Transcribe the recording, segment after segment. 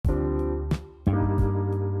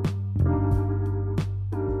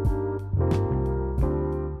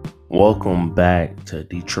Welcome back to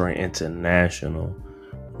Detroit International.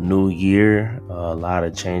 New year, a lot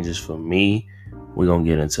of changes for me. We're going to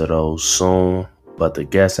get into those soon. But the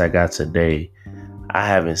guest I got today, I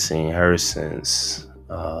haven't seen her since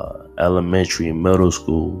elementary, middle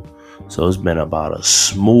school. So it's been about a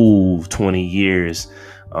smooth 20 years.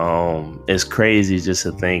 It's crazy just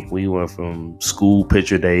to think we went from school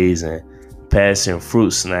picture days and passing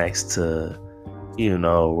fruit snacks to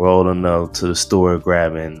rolling up to the store,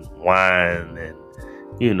 grabbing wine and,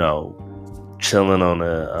 chilling on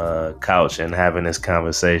the couch and having this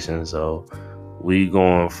conversation. So we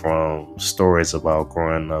going from stories about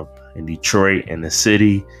growing up in Detroit in the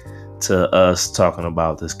city to us talking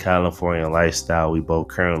about this California lifestyle we both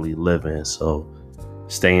currently live in. So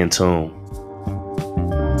stay in tune.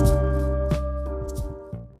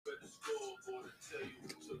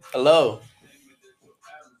 Hello.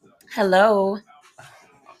 Hello.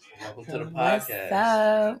 Welcome to the What's podcast.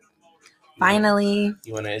 up? Finally.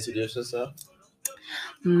 You want to introduce yourself?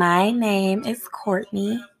 My name is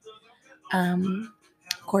Courtney.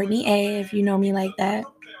 Courtney A, if you know me like that.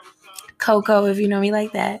 Coco, if you know me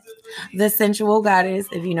like that. The Sensual Goddess,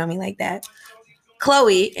 if you know me like that.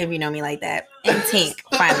 Chloe, if you know me like that. And Tink,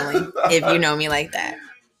 finally, if you know me like that.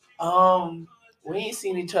 We ain't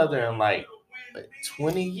seen each other in like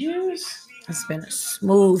 20 years. It's been a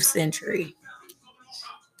smooth century.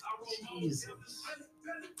 Jesus.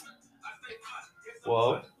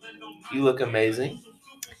 Well, you look amazing.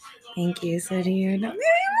 Thank you. So do you know?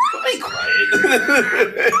 Be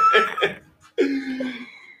quiet.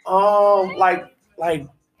 like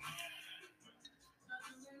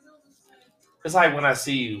it's like when I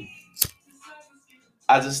see you,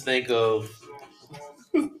 I just think of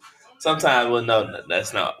sometimes. Well, no,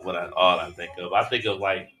 that's not all I think of. I think of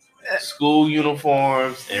like school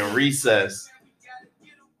uniforms and recess,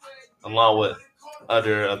 along with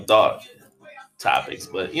other adult topics.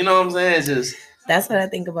 But you know what I'm saying? It's just that's what I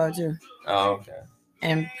think about you. Oh, okay.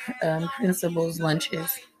 And principal's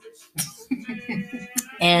lunches.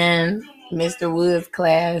 And Mr. Wood's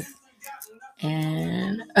class.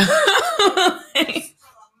 And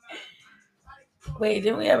wait,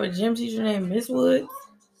 didn't we have a gym teacher named Miss Woods?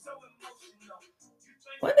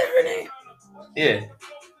 What is her name? Yeah.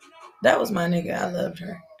 That was my nigga. I loved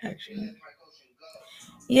her, actually.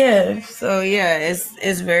 Yeah, so yeah,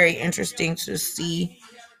 it's very interesting to see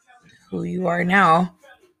who you are now.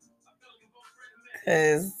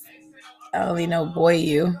 Because I only know boy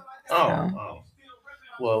you. So. Oh.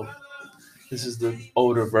 Well, this is the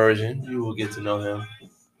older version. You will get to know him.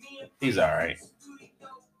 He's all right.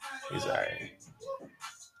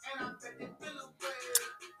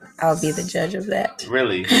 I'll be the judge of that.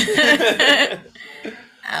 Really?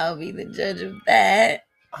 I'll be the judge of that.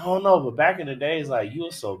 I don't know, but back in the days, like, you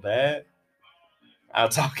were so bad. I'll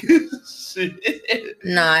talk shit.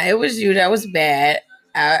 Nah, it was you that was bad.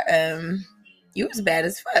 You was bad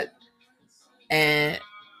as fuck. And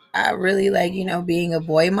I really like, being a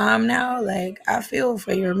boy mom now. Like, I feel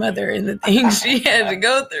for your mother and the things she had to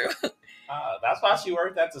go through. That's why she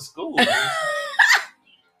worked at the school.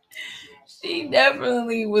 She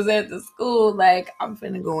definitely was at the school. Like, I'm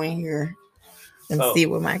finna go in here and see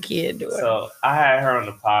what my kid doing. So I had her on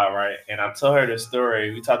the pod, right? And I told her the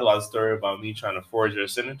story. We talked about the story about me trying to forge your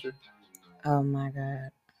signature. Oh my God.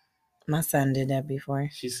 My son did that before.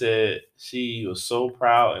 She said she was so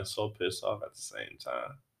proud and so pissed off at the same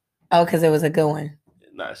time. Oh, because it was a good one.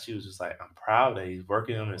 Nah, she was just like, I'm proud that he's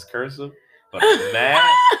working on his cursive, but I'm mad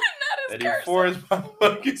that he forged my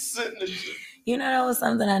fucking signature. You know, that was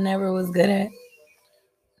something I never was good at.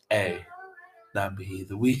 Hey, not me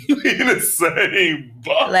either. We in the same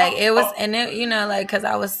boat. Like, it was, and it, because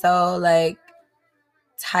I was so,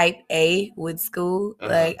 type A with school.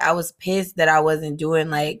 Uh-huh. Like, I was pissed that I wasn't doing,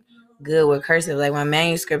 good with cursive. Like, my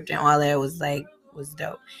manuscript and all that was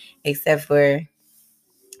dope. Except for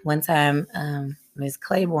one time, Miss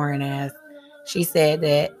Claiborne asked, she said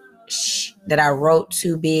that I wrote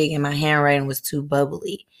too big and my handwriting was too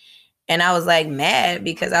bubbly. And I was, mad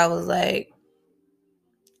because I was like,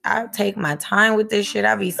 I take my time with this shit.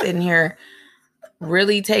 I be sitting here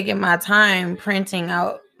really taking my time printing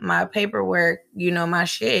out my paperwork, my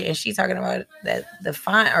shit. And she talking about that the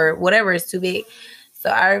font or whatever is too big. So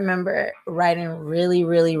I remember writing really,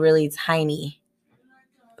 really, really tiny.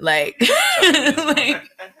 And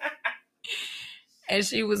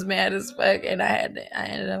she was mad as fuck. And I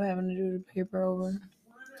ended up having to do the paper over.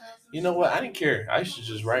 You know what? I didn't care. I used to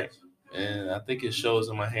just write. And I think it shows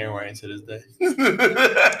in my handwriting to this day.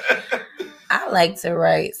 I like to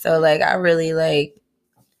write. So, I really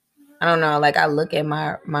I don't know, like I look at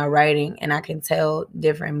my writing and I can tell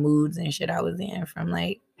different moods and shit I was in from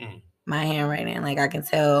like my handwriting. Like I can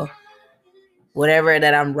tell whatever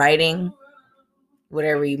that I'm writing,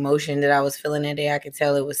 whatever emotion that I was feeling that day, I could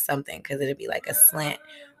tell it was something because it'd be like a slant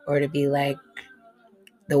or it'd be like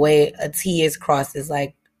the way a T is crossed is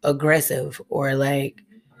like aggressive or like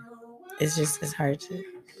it's hard to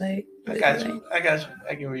like. I got you. I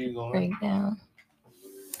get where you're going. Break down.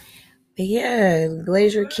 But yeah,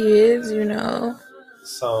 Glacier Kids, you know.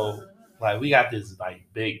 So like we got this like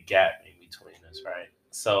big gap in between us, right?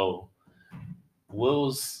 So what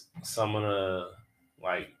was some of the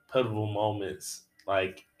like pivotal moments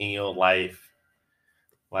like in your life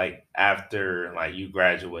like after like you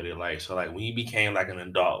graduated, like so like when you became like an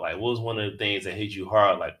adult, like what was one of the things that hit you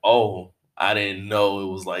hard, like, oh, I didn't know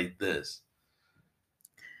it was like this?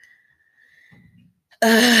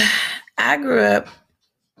 I grew up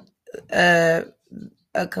a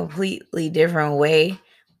completely different way.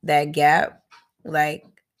 That gap, like,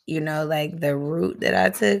 you know, like the route that I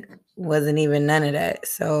took wasn't even none of that.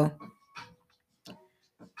 So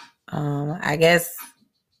I guess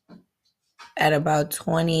at about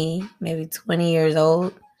 20, maybe 20 years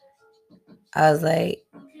old, I was like,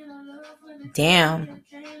 damn,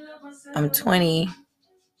 I'm 20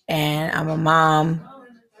 and I'm a mom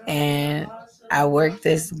and I work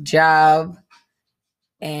this job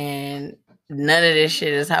and none of this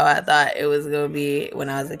shit is how I thought it was going to be when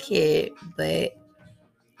I was a kid. But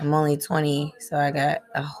I'm only 20, so I got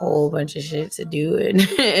a whole bunch of shit to do in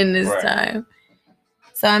this time.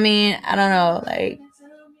 So, I mean, I don't know, like,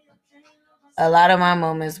 a lot of my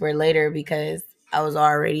moments were later because I was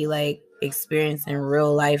already, like, experiencing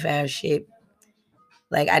real life ass shit.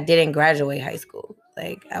 Like, I didn't graduate high school.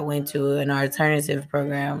 Like, I went to an alternative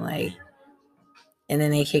program, like, and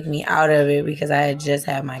then they kicked me out of it because I had just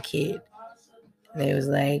had my kid. They was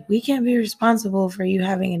like, we can't be responsible for you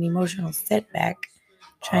having an emotional setback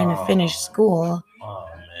trying to finish school. Oh,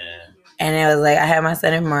 man. And it was like, I had my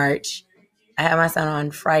son in March. I had my son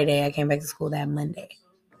on Friday. I came back to school that Monday.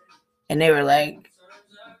 And they were like,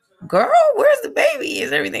 girl, where's the baby?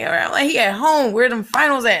 Is everything all right? I'm like, he at home. Where them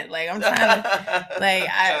finals at? Like, I'm trying to, like,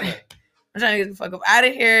 I'm trying to get the fuck up out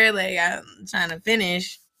of here. Like, I'm trying to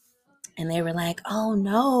finish. And they were like, oh,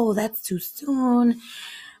 no, that's too soon.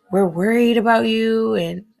 We're worried about you.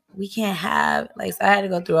 And we can't have, like, so I had to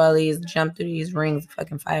go through all these, jump through these rings of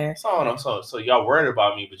fucking fire. So y'all worried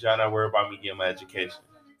about me, but y'all not worried about me getting my education.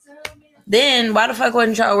 Then why the fuck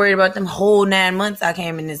wasn't y'all worried about them whole 9 months I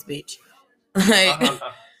came in this bitch? Like,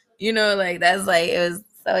 you know, like that's like it was.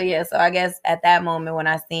 So yeah, so I guess at that moment when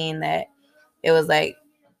I seen that, it was like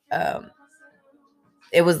the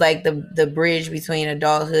bridge between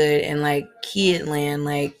adulthood and like kid land.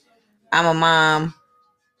 Like, I'm a mom.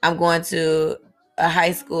 I'm going to a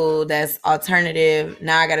high school that's alternative.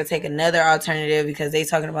 Now I got to take another alternative because they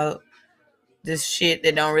talking about this shit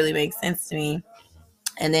that don't really make sense to me.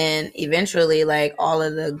 And then eventually, like, all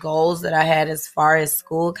of the goals that I had as far as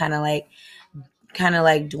school kind of like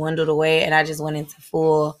dwindled away, and I just went into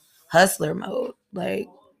full hustler mode. Like,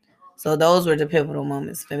 so those were the pivotal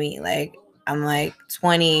moments for me. Like, I'm like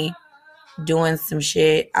 20, doing some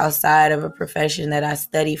shit outside of a profession that I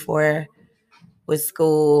study for with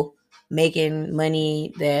school, making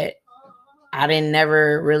money that I didn't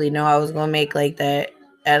never really know I was gonna make like that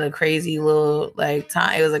at a crazy little like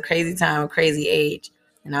time. It was a crazy time, a crazy age.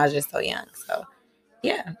 And I was just so young. So,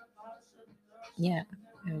 yeah. Yeah.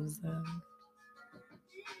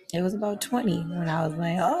 It was about 20 when I was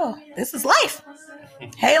like, oh, this is life.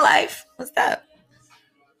 Hey, life. What's up?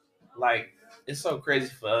 Like, it's so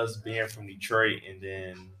crazy for us being from Detroit and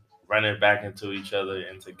then running back into each other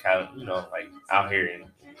into Cali, you know, like out here in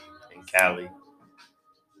Cali.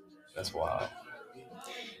 That's wild.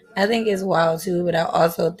 I think it's wild too, but I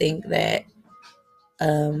also think that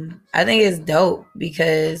I think it's dope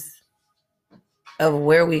because of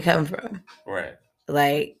where we come from. Right.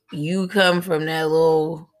 Like, you come from that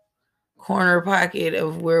little corner pocket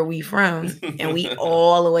of where we from, and we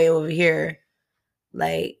all the way over here.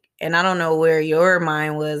 Like, and I don't know where your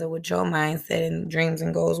mind was or what your mindset and dreams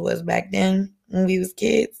and goals was back then when we was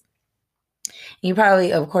kids. You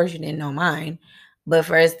probably, of course, you didn't know mine, but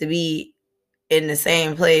for us to be in the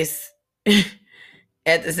same place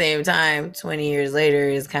at the same time 20 years later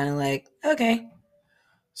is kind of like, okay.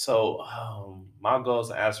 So my goals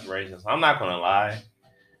and aspirations, I'm not gonna lie,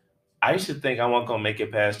 I used to think I wasn't gonna make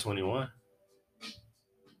it past 21.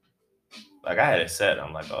 Like, I had it set.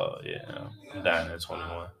 I'm like, oh yeah, I'm dying at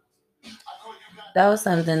 21. That was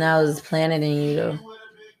something that was planted in you though.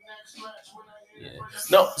 Yeah.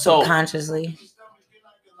 No, so consciously.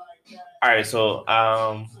 All right, so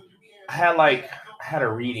I had a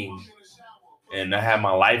reading, and I had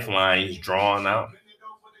my lifelines drawn out,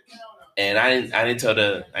 and I didn't tell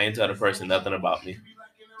the person nothing about me,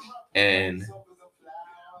 and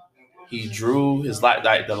he drew his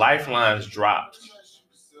like the lifelines dropped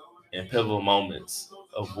in pivotal moments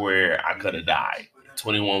of where I could have died.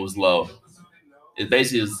 21 was low. It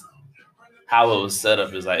basically is how it was set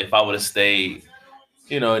up. Is like if I would have stayed,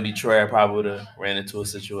 in Detroit, I probably would have ran into a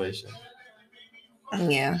situation.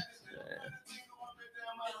 Yeah.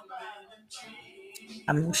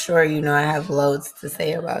 I'm sure I have loads to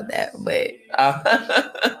say about that, but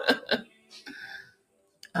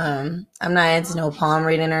I'm not into no palm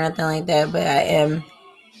reading or nothing like that, but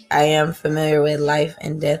I am familiar with life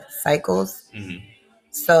and death cycles. Mm-hmm.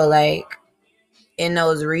 So like in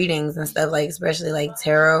those readings and stuff, like especially like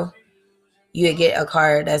tarot, you would get a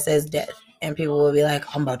card that says death, and people will be like,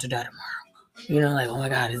 I'm about to die tomorrow. Like, oh my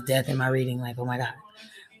God, is death in my reading? Like, oh my God.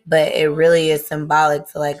 But it really is symbolic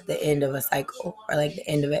to like the end of a cycle or like the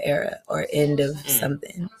end of an era or end of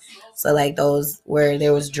something. So like those where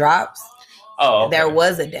there was drops, there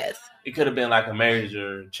was a death. It could have been like a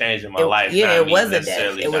major change in my life. Yeah, it was a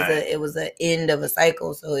death. It was an end of a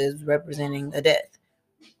cycle, so it was representing a death.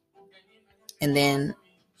 And then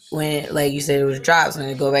when like you said it was drops, when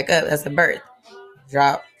it go back up, that's a birth.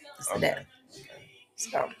 Drop, that's a death.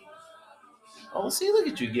 So. Oh, see, look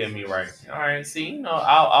at you getting me right. All right, see,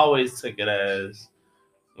 I always took it as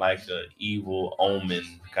like a evil omen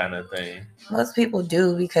kind of thing. Most people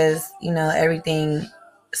do because, everything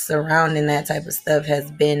surrounding that type of stuff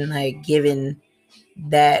has been like given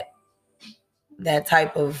that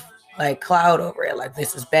type of like cloud over it. Like,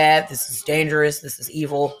 this is bad, this is dangerous, this is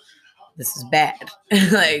evil, this is bad.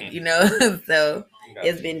 Like, so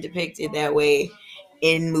it's been depicted that way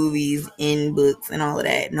in movies, in books, and all of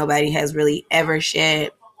that. Nobody has really ever shed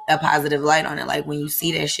a positive light on it. Like when you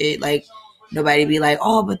see that shit, like nobody be like,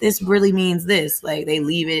 oh, but this really means this. Like they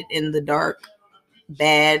leave it in the dark,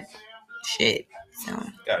 bad shit. So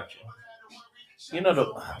gotcha.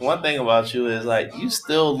 The one thing about you is like you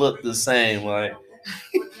still look the same. Like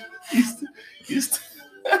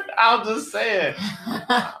I'm just saying.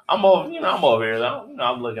 I'm over here.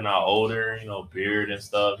 I'm looking out older. Beard and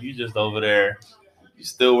stuff. You just over there. You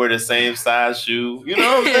still wear the same size shoe. You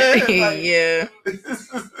know what I'm saying? Like, yeah.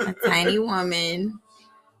 A tiny woman.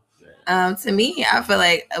 To me, I feel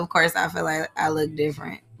like I look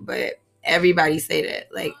different, but everybody say that.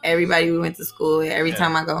 Like everybody we went to school with, every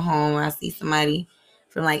time I go home, I see somebody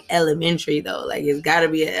from like elementary though. Like it's got to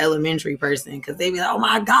be an elementary person because they be like, "Oh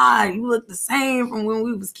my God, you look the same from when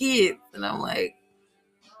we was kids," and I'm like,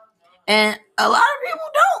 and a lot of people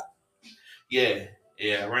don't. Yeah,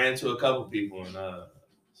 I ran into a couple people and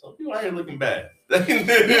some people are here looking bad.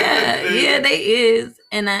 yeah, they is,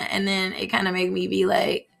 and then it kind of make me be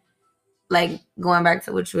like going back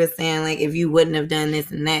to what you were saying, like if you wouldn't have done this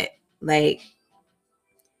and that, like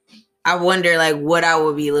I wonder like what I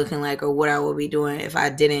would be looking like or what I would be doing if I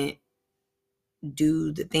didn't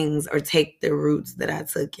do the things or take the routes that I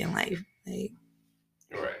took in life, like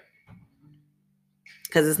right.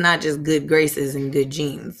 Because it's not just good graces and good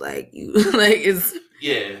genes, like you, like it's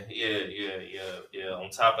yeah. On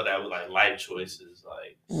top of that, with like life choices,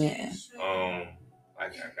 like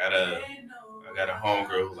like I got a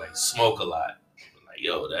homegirl who like smoke a lot. Like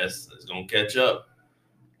yo, that's gonna catch up.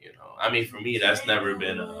 I mean, for me, that's never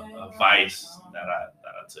been a vice that I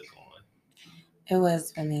took on. It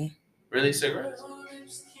was for me. Really, cigarettes?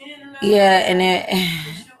 Yeah, and it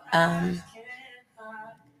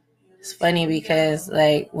it's funny because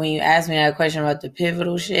like when you asked me that question about the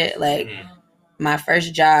pivotal shit, like my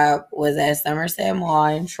first job was at Somerset Mall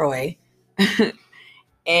in Troy,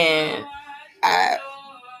 and I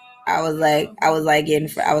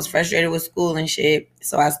was frustrated with school and shit,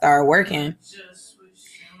 so I started working.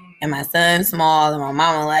 And my son's small, and my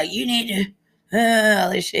mama like, you need to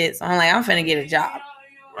all this shit. So I'm like, I'm finna get a job.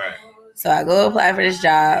 Right. So I go apply for this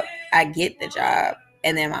job. I get the job,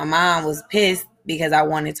 and then my mom was pissed because I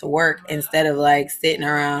wanted to work instead of like sitting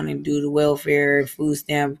around and do the welfare, food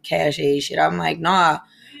stamp, cash aid shit. I'm like, nah,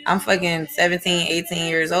 I'm fucking 17, 18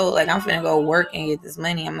 years old. Like, I'm finna go work and get this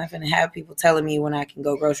money. I'm not finna have people telling me when I can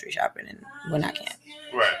go grocery shopping and when I can't.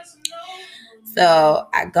 Right. So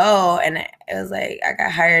I go, and it was like, I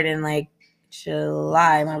got hired in like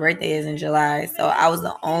July. My birthday is in July. So I was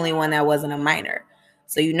the only one that wasn't a minor.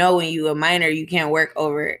 So when you a minor, you can't work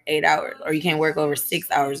over 8 hours or you can't work over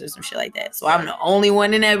 6 hours or some shit like that. So I'm the only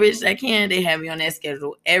one in that bitch that can. They have me on that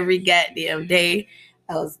schedule every goddamn day.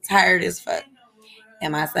 I was tired as fuck.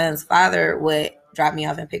 And my son's father would drop me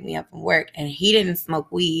off and pick me up from work. And he didn't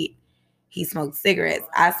smoke weed. He smoked cigarettes.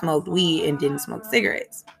 I smoked weed and didn't smoke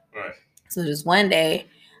cigarettes. Right. So just one day,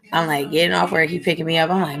 I'm like getting off work. He picking me up.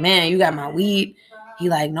 I'm like, man, you got my weed? He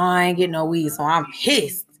like, no, I ain't getting no weed. So I'm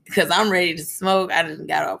pissed because I'm ready to smoke. I just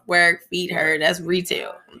got off work, feet hurt. That's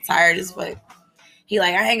retail. I'm tired as fuck. He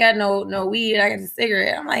like, I ain't got no weed. I got a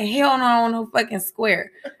cigarette. I'm like, hell no, I don't want no fucking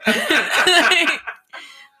square. I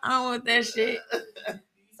don't want that shit.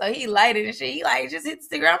 So he lighted and shit. He like, just hit the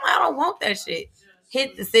cigarette. I'm like, I don't want that shit.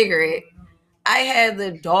 Hit the cigarette. I had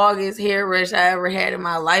the doggest hair rush I ever had in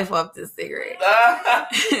my life off this cigarette.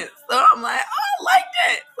 So I'm like, oh, I like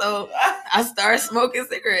that. So I started smoking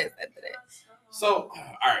cigarettes after that. So,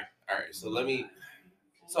 all right.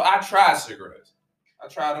 So I tried cigarettes. I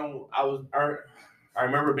tried them. I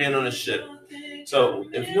remember being on a ship. So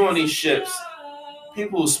if you're on these ships,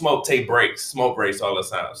 people who smoke smoke breaks all the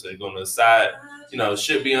time. So they go on the side,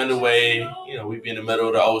 ship be underway. We be in the middle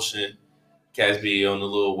of the ocean. Cats be on the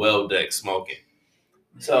little well deck smoking.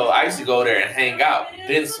 So I used to go there and hang out.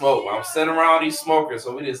 Didn't smoke. I'm sitting around these smokers.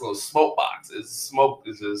 So we did this little smoke box. It's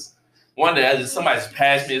just one day somebody just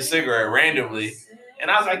passed me a cigarette randomly,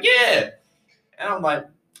 and I was like, yeah. And I'm like,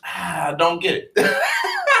 I don't get it.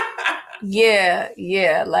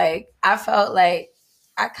 Yeah. Like I felt like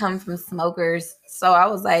I come from smokers, so I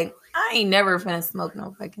was like, I ain't never finna smoke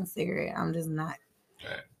no fucking cigarette. I'm just not.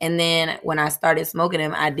 Right. And then when I started smoking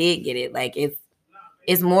them, I did get it. Like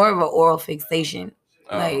it's more of an oral fixation.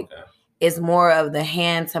 Okay. It's more of the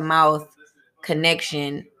hand to mouth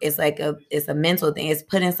connection. It's like it's a mental thing. It's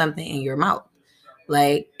putting something in your mouth.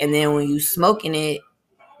 Like, and then when you smoking it,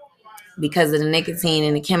 because of the nicotine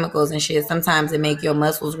and the chemicals and shit, sometimes it make your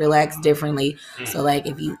muscles relax differently. So like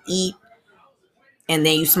if you eat and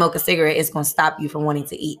then you smoke a cigarette, it's gonna stop you from wanting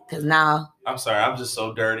to eat. Cause now I'm sorry, I'm just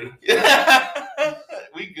so dirty.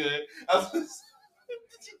 We good.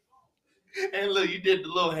 And look, you did the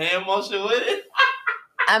little hand motion with it.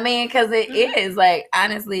 I mean, because it is like,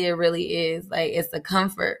 honestly, it really is like, it's a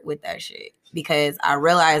comfort with that shit. Because I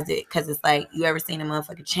realized it, because it's like, you ever seen a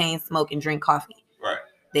motherfucker chain smoke and drink coffee? Right.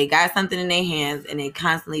 They got something in their hands and they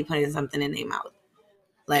constantly putting something in their mouth.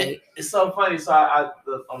 Like it's so funny. So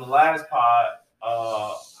on the last pod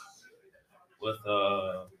with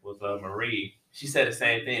Marie, she said the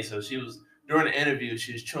same thing. So she was during the interview,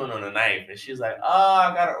 she was chewing on a knife, and she was like, "Oh,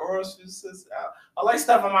 I got an oral. I like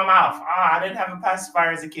stuff in my mouth. I didn't have a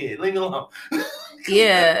pacifier as a kid. Leave me alone."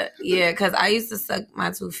 yeah, because I used to suck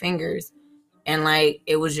my 2 fingers, and like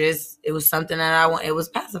it was something that I want. It was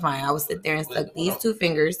pacifying. I would sit there and suck these 2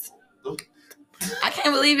 fingers. I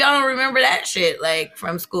can't believe y'all don't remember that shit like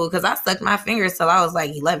from school, because I sucked my fingers till I was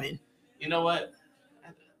like 11. You know what?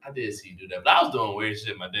 I did see you do that, but I was doing weird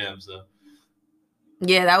shit my damn self.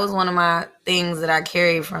 Yeah, that was one of my things that I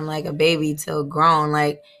carried from like a baby till grown.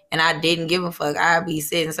 Like, and I didn't give a fuck. I'd be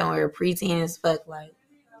sitting somewhere preteen as fuck, like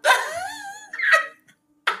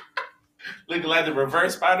looking like the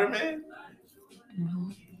reverse Spider-Man.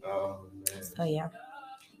 Mm-hmm. Oh man. So yeah,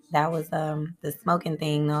 that was the smoking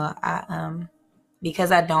thing. Though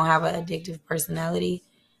because I don't have an addictive personality,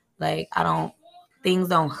 like things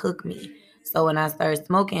don't hook me. So when I started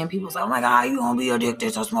smoking, people say, "Oh my God, you gonna be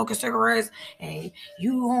addicted to smoking cigarettes, and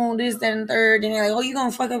you on this, that, and third." And they're like, "Oh, you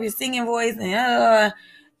gonna fuck up your singing voice," and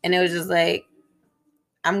it was just like,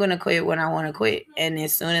 I'm gonna quit when I want to quit. And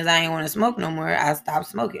as soon as I ain't want to smoke no more, I stopped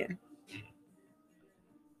smoking.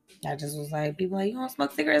 I just was like, people like, "You don't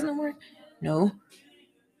smoke cigarettes no more?" No.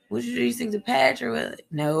 What you do? You stick to patch or what?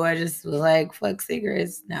 No, I just was like, fuck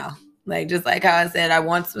cigarettes. No. Like, just like how I said, I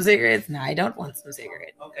want some cigarettes. No, I don't want some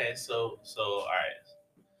cigarettes. Okay, so all right.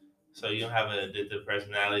 So you don't have an addictive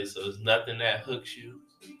personality, so there's nothing that hooks you.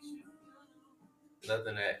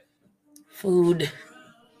 Nothing that. Food.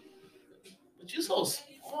 But you're so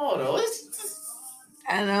small, though.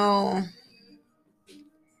 I know.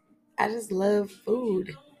 I just love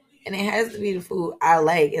food. And it has to be the food I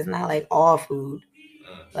like. It's not like all food.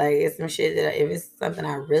 Like, it's some shit that if it's something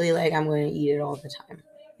I really like, I'm going to eat it all the time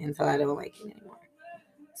until I don't like it anymore.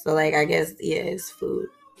 So, like, I guess, yeah, it's food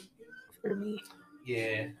for me.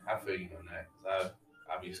 Yeah, I feel you on that.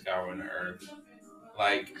 I be scouring the earth.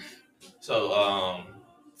 Like, so,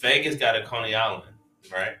 Vegas got a Coney Island,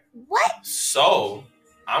 right? What? So,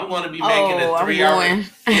 I'm going to be making a 3-hour.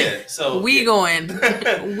 Yeah, so we going.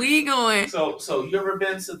 We going. So you ever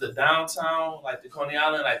been to the downtown, like the Coney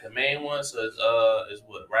Island, like the main one? So it's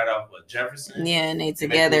what right off of Jefferson. Yeah, and they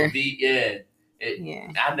together. Yeah.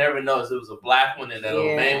 I never noticed it was a black one and that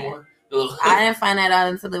little main one. I didn't find that out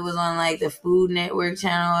until it was on like the Food Network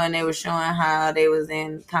channel, and they were showing how they was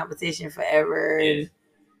in competition forever. And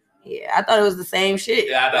yeah, I thought it was the same shit.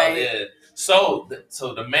 Yeah, I know. Yeah. So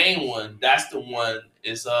the main one, that's the one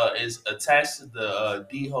is attached to the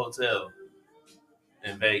D Hotel.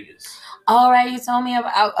 in Vegas. All right, you told me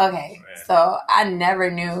about. Okay, Right. so I never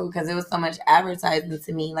knew because it was so much advertising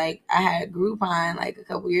to me. Like I had Groupon like a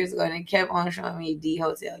couple years ago, and it kept on showing me D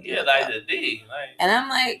Hotel. Yeah, like the D. Like, and I'm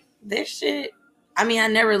like, this shit. I mean, I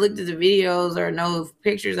never looked at the videos or no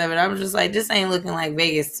pictures of it. I was just like, this ain't looking like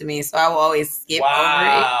Vegas to me, so I will always skip over it.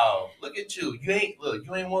 wow, look at you. You ain't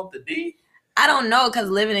want the D. I don't know because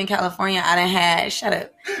living in California, I done had. Shut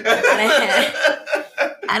up.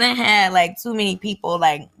 I done had like too many people,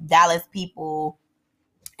 like Dallas people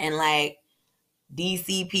and like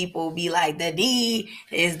DC people be like, the D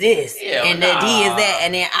is this and the D is that,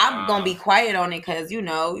 and then I'm gonna be quiet on it because you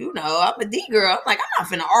know, I'm a D girl. I'm like, I'm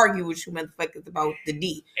not finna argue with you motherfuckers about the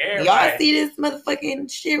D. Y'all see this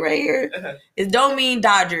motherfucking shit right here? It don't mean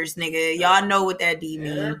Dodgers, nigga. Y'all know what that D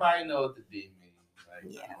means. Everybody know what the D means.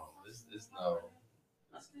 Like, yeah. This no.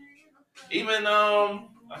 Even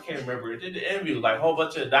I can't remember. It did the interview like a whole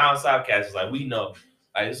bunch of down south cats. Like we know,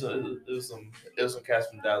 like it was some cats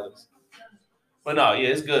from Dallas. But no, yeah,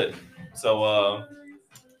 it's good. So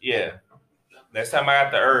yeah, next time I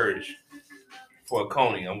got the urge for a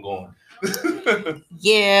coney, I'm going.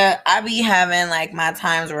 Yeah, I be having like my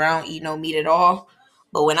times where I don't eat no meat at all.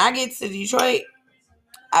 But when I get to Detroit,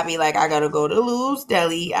 I be like, I gotta go to Lou's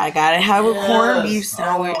Deli. I gotta have a corned beef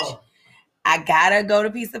sandwich. Oh. I gotta go to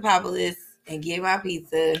Pizzapopolis and get my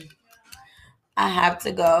pizza. I have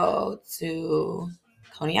to go to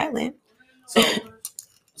Coney Island.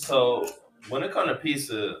 So when it comes to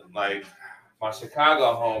pizza, like my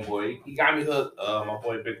Chicago homeboy, he got me hooked. My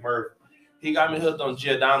boy Big Murph, he got me hooked on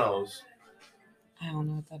Giordano's. I don't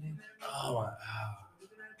know what that is. Oh my god,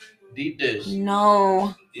 deep dish.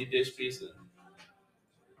 No. Deep dish pizza.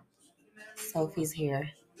 Sophie's here,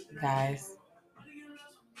 guys.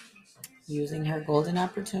 Using her golden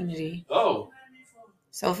opportunity. Oh.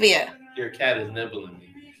 Sophia. Your cat is nibbling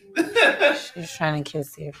me. She's trying to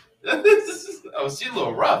kiss you. Oh, she's a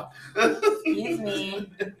little rough. Excuse me.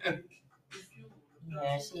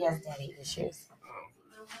 Yeah, she has daddy issues.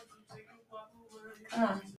 Come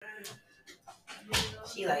on.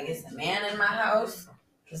 She like, it's a man in my house.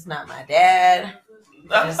 It's not my dad.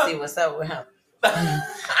 Let's see what's up with him.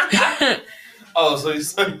 Oh, so you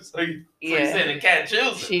saying the cat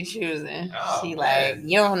choosing? She choosing. Oh, she man. like,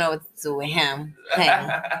 you don't know what to do with him. So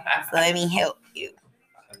let me help you.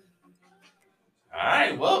 All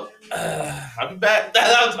right, well, I'll be back.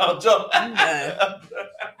 I'm joking.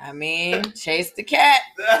 I mean, chase the cat.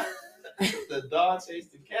 The dog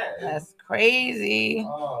chased the cat. That's crazy.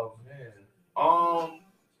 Oh man.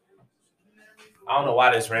 I don't know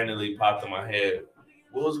why this randomly popped in my head.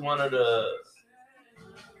 What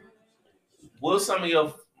was some of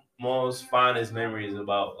your most fondest memories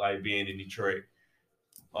about like being in Detroit?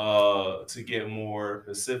 To get more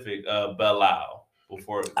specific, Belle Isle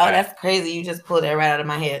before. Oh, that's crazy! You just pulled that right out of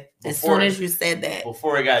my head. As soon as you said that,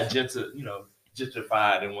 before it got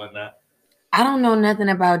gentrified and whatnot. I don't know nothing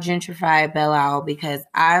about gentrified Belle Isle because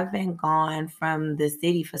I've been gone from the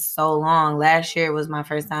city for so long. Last year was my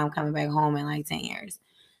first time coming back home in like 10 years.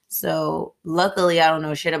 So luckily, I don't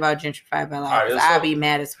know shit about gentrified Belle Isle because I'd be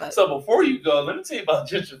mad as fuck. So before you go, let me tell you about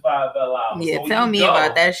gentrified Belle Isle. Yeah, so tell me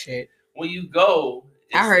about that shit. When you go,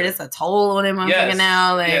 I heard it's a toll on it, motherfucker.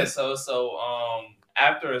 Now, like, yeah. So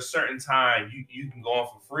after a certain time, you can go on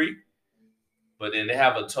for free. But then they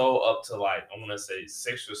have a toll up to like, I want to say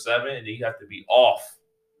 6 or 7, and then you have to be off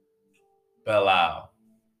Belle Isle.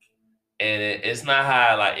 And it's not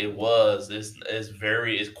how like it was.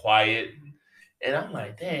 It's quiet. And I'm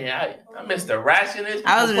like, dang, I missed the ratchetness.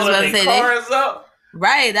 I was just about to say cars up.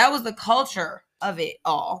 Right, that was the culture of it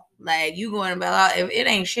all. Like, you going to Belle Isle, if it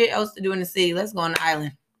ain't shit else to do in the city, let's go on the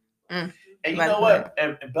island. And you know what?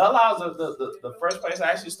 And Belle Isle was the first place I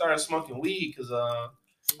actually started smoking weed because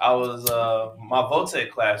I was my Votech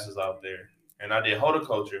classes out there, and I did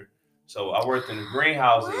horticulture. So I worked in the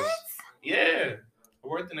greenhouses. What? Yeah, I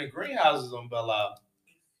worked in the greenhouses on Belle Isle.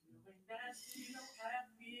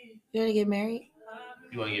 You want to get married?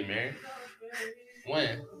 You want to get married?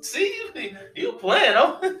 When? See, you playing,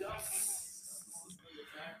 oh?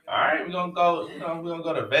 All right, we're gonna go. We're gonna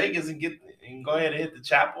go to Vegas and go ahead and hit the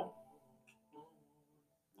chapel.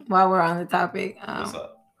 While we're on the topic, what's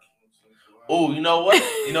up? Oh, you know what?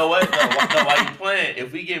 No, while you playing,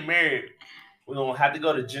 if we get married, we're gonna have to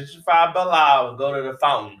go to gentrified Belle Isle and go to the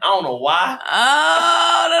fountain. I don't know why.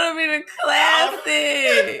 Oh, that'll be the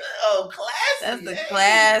classic. Oh, classic. That's the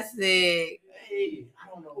classic. Hey, I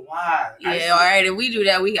don't know why. Yeah, all right. If we do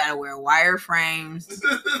that, we gotta wear wire frames.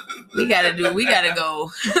 we gotta go. We gotta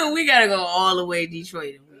go all the way to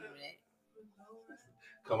Detroit.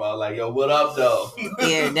 Come out like, yo, what up, though?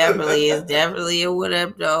 Yeah, definitely. It's definitely a what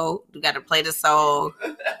up, though. You got to play the song.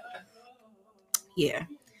 Yeah.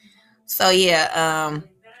 So, yeah,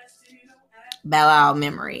 Bow Wow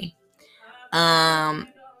memory.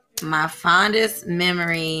 My fondest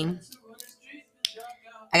memory,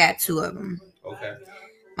 I got two of them. Okay.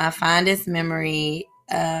 My fondest memory,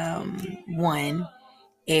 one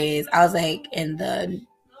is I was like in the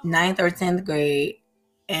 9th or 10th grade,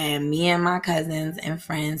 and me and my cousins and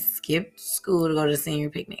friends skipped school to go to the senior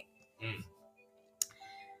picnic.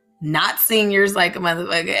 Not seniors like a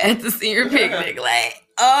motherfucker at the senior picnic. Like,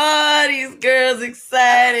 oh, these girls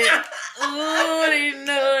excited. Oh, they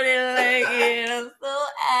know they like it. I'm so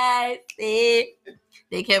icy.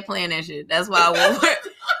 They kept playing that shit. That's why I wore.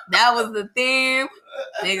 That was the theme.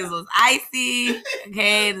 Niggas was icy.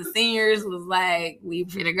 Okay, the seniors was like, we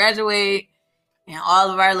finna graduate. And all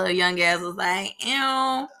of our little young guys was like,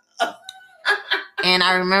 ew. And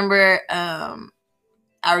I remember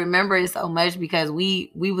it so much because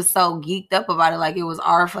we was so geeked up about it, like it was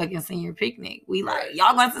our fucking senior picnic. We like,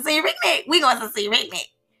 y'all going to senior picnic? We going to senior picnic.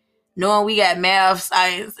 Knowing we got math,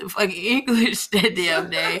 science, and fucking English that damn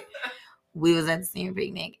day. We was at the senior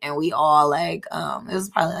picnic, and we all like, it was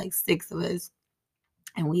probably like 6 of us.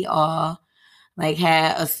 And we all like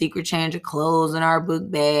had a secret change of clothes in our book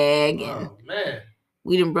bag. And man.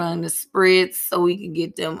 We done brung the spritz so we could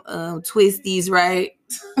get them twisties right.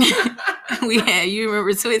 You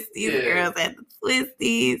remember twisties? Yeah. The girls had the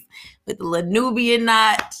twisties with the little Nubian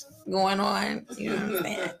knot going on. You know what I'm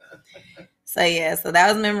saying? So yeah, so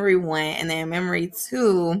that was memory 1. And then memory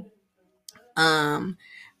 2, I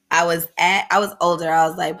was older. I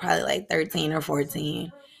was like probably like 13 or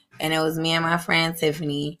 14. And it was me and my friend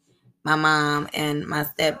Tiffany, my mom, and my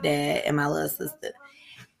stepdad, and my little sister.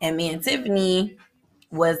 And me and Tiffany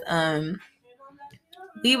was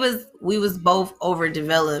we was both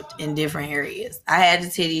overdeveloped in different areas. I had the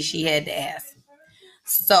titties, she had the ass.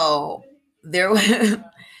 So there was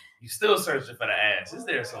You still searching for the ass. It's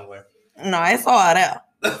there somewhere. No, it's all there.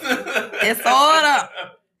 It's all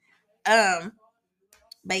there.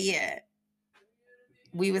 But yeah.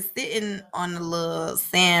 We was sitting on the little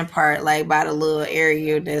sand part, like by the little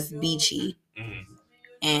area that's beachy. Mm-hmm.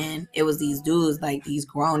 And it was these dudes, like these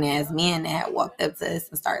grown ass men that had walked up to us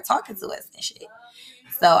and started talking to us and shit.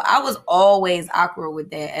 So I was always awkward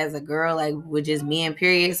with that as a girl, like with just men,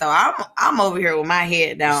 period. So I'm over here with my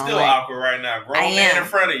head down. You're still like, awkward right now. Grown man in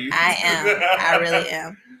front of you. I am. I really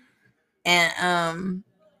am. And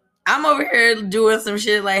I'm over here doing some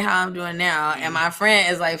shit like how I'm doing now, and my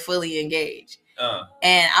friend is like fully engaged.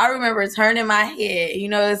 And I remember turning my head. You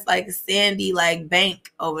know, it's like a sandy like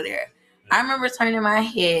bank over there. I remember turning my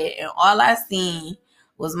head, and all I seen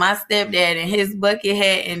was my stepdad in his bucket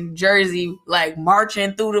hat and jersey, like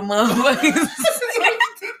marching through the motherfuckers.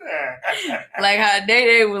 Like how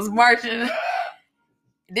Day was marching.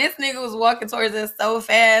 This nigga was walking towards us so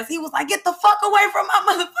fast. He was like, "Get the fuck away from my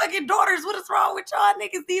motherfucking daughters. What is wrong with y'all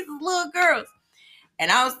niggas? These is little girls." And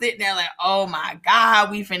I was sitting there like, oh my God,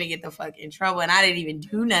 we finna get the fuck in trouble. And I didn't even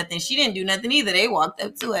do nothing. She didn't do nothing either. They walked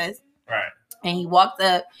up to us. Right. And he walked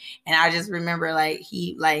up, and I just remember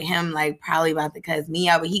him probably about to cuss me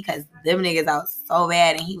out, but he cussed them niggas out so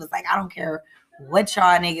bad. And he was like, I don't care what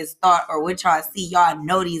y'all niggas thought or what y'all see. Y'all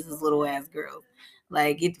know these is little ass girls.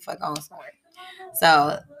 Like, get the fuck on somewhere.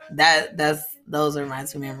 So those are my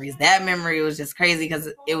 2 memories. That memory was just crazy because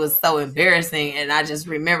it was so embarrassing, and I just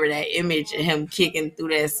remember that image of him kicking through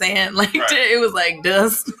that sand like right. It was like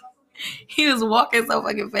dust. He was walking so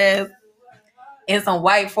fucking fast. And some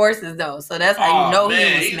white forces though, so that's how you know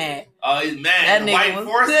man. He was mad. Oh, he's mad.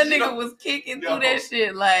 That nigga was kicking through that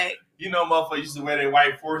shit like. You know, motherfuckers used to wear their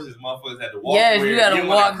white forces. Motherfuckers had to walk. Yes, you gotta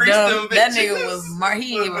walk dumb. That nigga was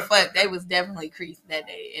he didn't give a fuck. They was definitely creased that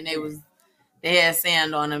day, and they had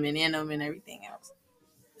sand on them and in them and everything else.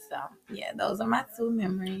 So yeah, those are my 2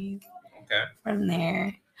 memories. Okay. From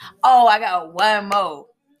there. Oh, I got one more.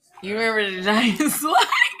 You remember the giant slide?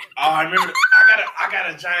 Oh, I remember. I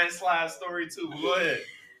got a giant slide story too. But go ahead.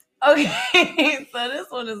 Okay, so this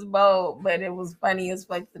one is bold, but it was funny as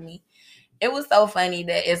fuck to me. It was so funny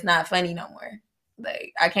that it's not funny no more.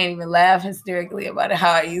 Like I can't even laugh hysterically about it.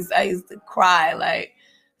 How I used to cry, like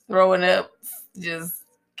throwing up, just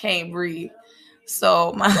can't breathe.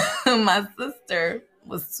 So my sister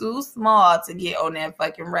was too small to get on that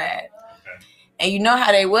fucking ride. And you know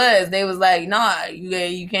how they was like, nah,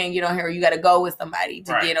 you can't get on here. You got to go with somebody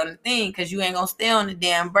to get on the thing because you ain't going to stay on the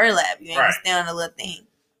damn burlap. You ain't going to stay on the little thing.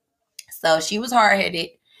 So she was hard-headed,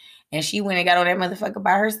 and she went and got on that motherfucker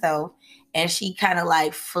by herself, and she kind of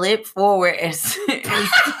like flipped forward and see in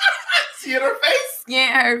her face?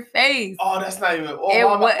 skinned her face. Oh, that's not even.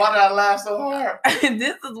 Oh, why did I laugh so hard?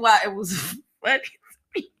 This is why it was funny.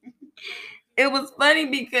 It was funny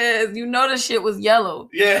because you know the shit was yellow.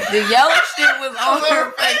 Yeah. The yellow shit was on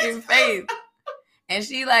her fucking face. And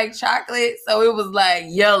she like chocolate, so it was like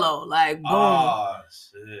yellow, like boom. Oh,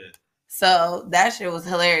 shit. So that shit was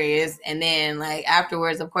hilarious. And then like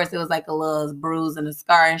afterwards, of course, it was like a little bruise and a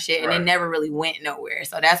scar and shit. And it never really went nowhere.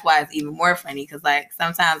 So that's why it's even more funny. Because like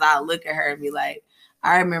sometimes I'll look at her and be like,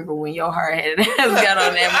 I remember when your hard-headed ass got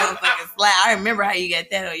on that motherfucking slide. I remember how you got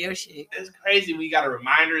that on your shit. It's crazy when you got a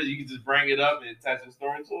reminder that you can just bring it up and attach a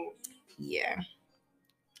story to it. Yeah.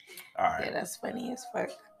 All right. Yeah, that's funny as fuck.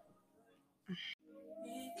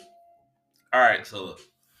 All right, so look,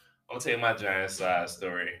 I'm gonna tell you my giant size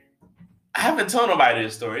story. I haven't told nobody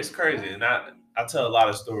this story. It's crazy, and I tell a lot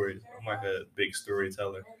of stories. I'm like a big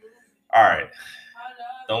storyteller. All right,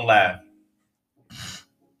 don't laugh.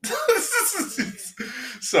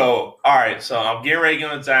 So, all right, so I'm getting ready to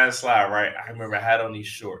get on a giant slide, right? I remember I had on these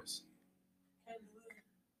shorts.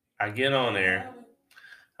 I get on there.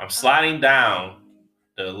 I'm sliding down.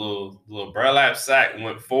 The little burlap sack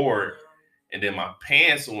went forward, and then my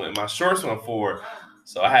shorts went forward.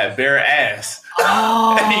 So I had bare ass.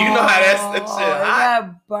 Oh, you know how that shit hot.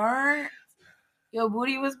 Got burnt. Your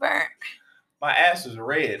booty was burnt. My ass was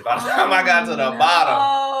red by the time I got to the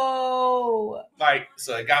bottom. Like,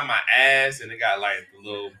 so it got my ass and it got like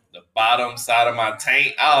the bottom side of my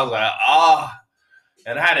tank. I was like, oh.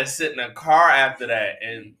 And I had to sit in a car after that.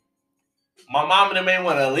 And my mom and them ain't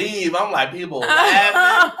want to leave. I'm like, people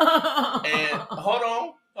laughing. And hold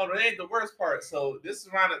on, it ain't the worst part. So this is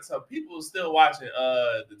around it. So people still watching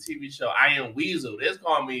the TV show I Am Weasel. They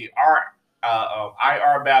call me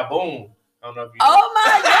IR Baboon. I don't know if you know. Oh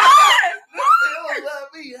my god! They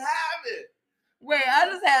let me have it. Wait, I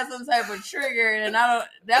just had some type of trigger, and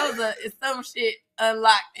it's some shit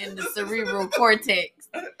unlocked in the cerebral cortex.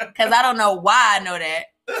 Cause I don't know why I know that,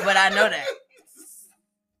 but I know that.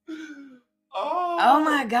 Oh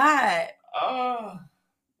my god! Oh,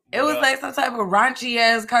 it was like some type of raunchy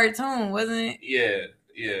ass cartoon, wasn't it?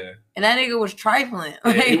 Yeah. And that nigga was trifling.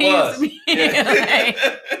 Yeah, he was. Like,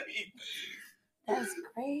 that's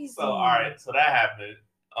crazy. So all right, so that happened.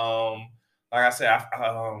 Like I said,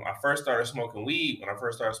 I first started smoking weed. When I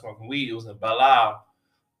first started smoking weed, it was in Balao.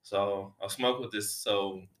 So I smoked with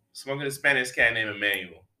smoking a Spanish cat named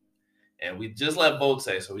Emmanuel. And we just left Vote,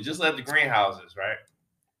 so we just left the greenhouses, right?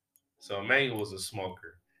 So Emmanuel was a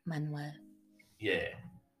smoker. Manuel. Yeah.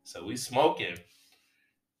 So we smoking.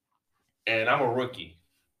 And I'm a rookie,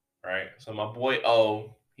 right? So my boy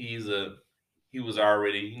O, he was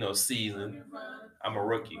already, seasoned. I'm a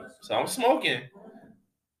rookie. So I'm smoking.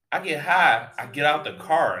 I get high. I get out the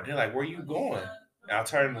car. They're like, where you going? And I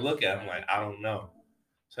turn to look at them like, I don't know.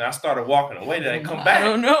 So I started walking away. Then I come back. I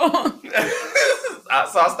don't know.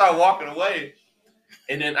 So I start walking away.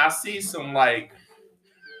 And then I see some I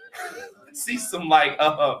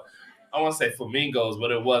want to say flamingos,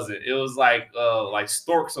 but it wasn't. It was like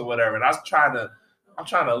storks or whatever. And I'm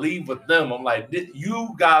trying to leave with them. I'm like,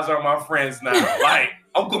 you guys are my friends now. Like,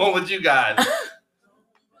 I'm going with you guys.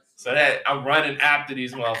 So that I'm running after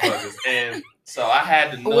these motherfuckers. And so I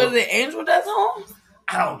had to know. Was it Angel Dust Holmes?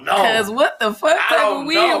 I don't know. Because what the fuck type of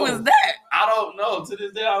weed was that? I don't know. To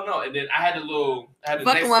this day, I don't know. And then I had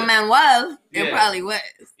fucking with Manuel. Yeah. It probably was.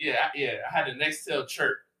 Yeah. I had the next tail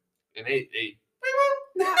chirp. And they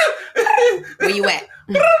where you at?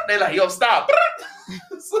 They like, yo, stop.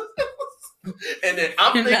 And then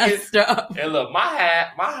I'm thinking, and look, my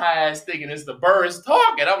high ass thinking it's the birds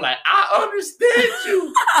talking. I'm like, I understand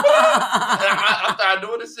you. I started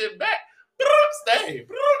doing this shit back. Stay.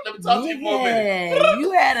 Let me talk to you for a minute.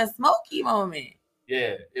 You had a smoky moment.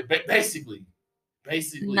 Yeah, basically.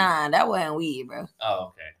 Nah, that wasn't weed, bro. Oh,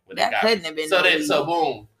 okay. Well, that couldn't have been. So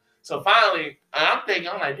boom. So finally, I'm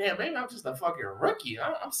like, damn, maybe I'm just a fucking rookie.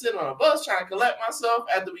 I'm sitting on a bus trying to collect myself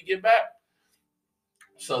after we get back.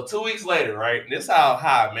 So 2 weeks later, right? And this is how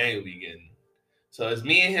high Emmanuel be getting. So it's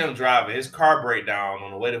me and him driving. His car break down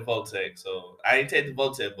on the way to Votech. So I didn't take the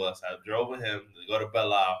Votech bus. I drove with him to go to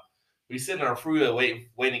Belle Isle. We sitting on the freeway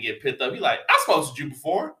waiting to get picked up. He's like, I smoked with you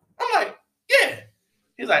before. I'm like, yeah.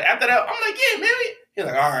 He's like, after that, I'm like, yeah, man. He's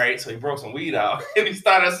like, all right. So he broke some weed out. And he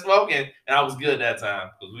started smoking. And I was good that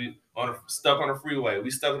time. Because we stuck on the freeway.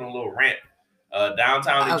 We stuck on a little ramp.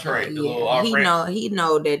 Downtown Detroit. Okay, the little off-ramp. He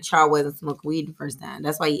know that y'all wasn't smoking weed the first time.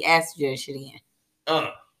 That's why he asked you that shit again.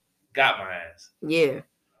 Got my ass. Yeah.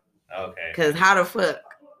 Okay. Cause how the fuck?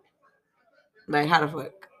 Like how the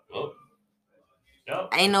fuck? Well, no.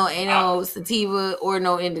 Ain't no sativa or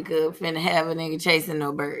no indica finna have a nigga chasing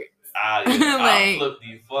no birds. I'll flip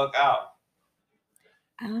the fuck out.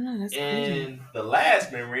 I don't know. That's crazy. And the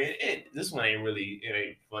last memory, this one ain't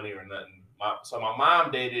funny or nothing. My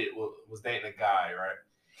mom was dating a guy, right?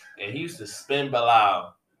 And he used to spin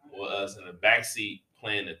Bilal with us in the backseat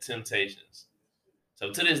playing the Temptations.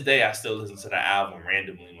 So to this day, I still listen to the album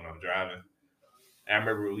randomly when I'm driving. And I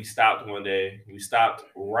remember we stopped one day. We stopped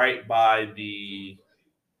right by where they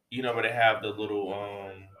have the little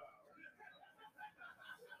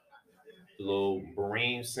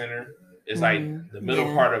Marine Center. It's like the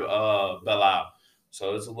middle part of Bilal.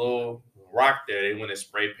 So it's a little rock there. They went and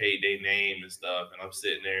spray paint their name and stuff. And I'm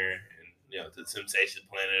sitting there and the Temptations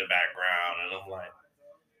playing in the background. And I'm like,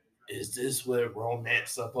 is this what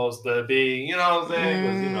romance supposed to be? You know what I'm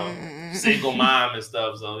saying? Because, single mom and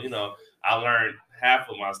stuff. So, I learned half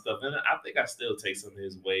of my stuff. And I think I still take some of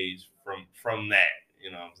his ways from that.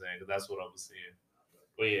 You know what I'm saying? Because that's what I was seeing.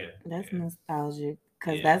 But yeah. That's nostalgic.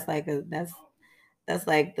 Because that's like that's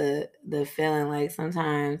like the feeling. Like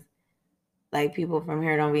sometimes like people from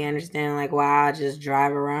here don't be understanding like why I just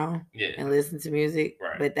drive around and listen to music.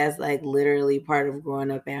 Right. But that's like literally part of growing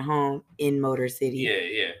up at home in Motor City.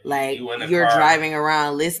 Yeah. Like you're driving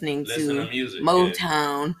around listening to music.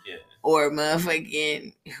 Motown or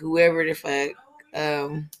motherfucking whoever the fuck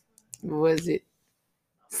was it?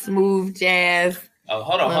 Smooth jazz. Oh,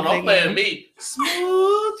 hold on, don't play me.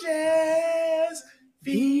 Smooth jazz.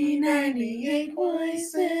 V98.7.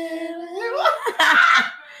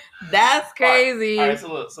 That's crazy. All right,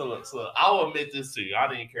 so look. I'll admit this to you. I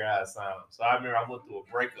didn't care how it sounded. So I remember I went through a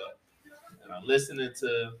breakup, and I'm listening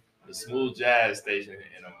to the smooth jazz station,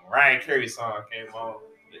 and a Mariah Carey song came on.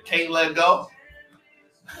 Can't Let Go.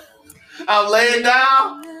 I'm laying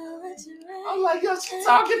down. I'm like, yo, she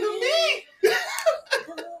talking to me.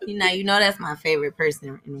 You know that's my favorite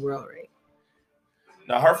person in the world, right?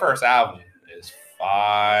 No, her first album is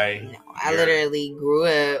fire. No, I literally grew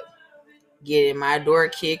up getting my door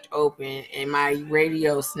kicked open and my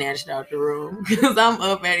radio snatched out the room because I'm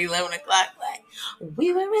up at 11 o'clock like,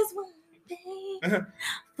 we were as one day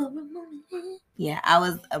for a moment. Yeah, I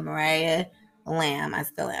was a Mariah Lamb. I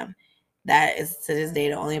still am. That is to this day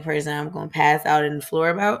the only person I'm going to pass out in the floor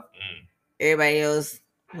about. Everybody else,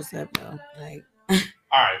 what's up though? Like,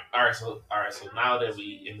 all right. So now that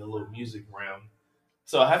we in the little music realm,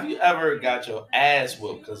 so have you ever got your ass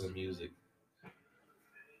whooped because of music?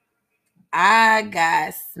 I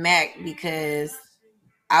got smacked because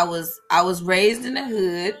I was raised in the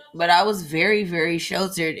hood, but I was very, very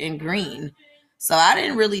sheltered and green. So I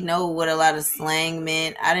didn't really know what a lot of slang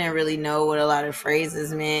meant. I didn't really know what a lot of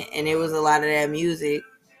phrases meant. And it was a lot of that music,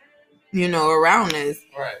 around us.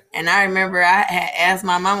 Right. And I remember I had asked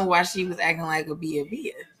my mama why she was acting like a Bia.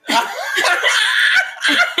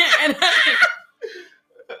 And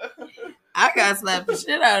I got slapped the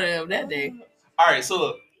shit out of him that day. All right, so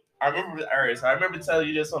look, I remember telling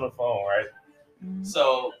you this on the phone, right? Mm-hmm.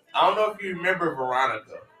 So I don't know if you remember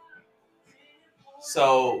Veronica.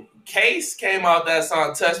 So Case came out that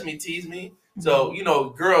song "Touch Me, Tease Me." So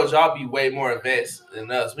girls, y'all be way more advanced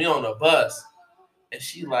than us. We on the bus, and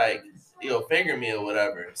she like, finger me or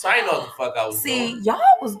whatever. So I didn't know what the fuck I was doing. See, y'all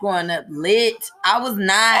was growing up lit. I was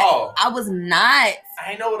not. Oh, I was not. I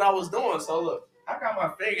didn't know what I was doing. So look, I got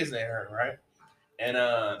my fingers in her, right? And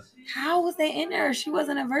how was they in there? She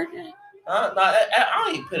wasn't a virgin. No, I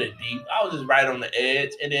don't even put it deep. I was just right on the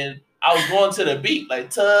edge, and then I was going to the beat,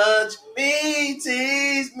 like touch me,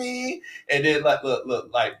 tease me, and then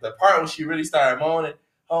look, like the part when she really started moaning,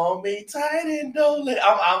 hold me tight and don't let.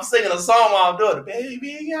 I'm singing a song while I'm doing it.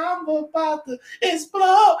 Baby, I'm about to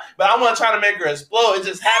explode, but I wasn't trying to make her explode. It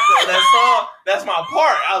just happened. That song, that's my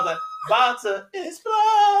part. I was like about to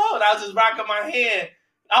explode. And I was just rocking my hand.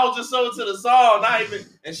 I was just so into the song,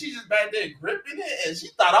 and she just back there gripping it, and she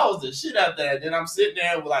thought I was the shit out there. And then I'm sitting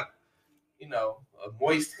there with like, a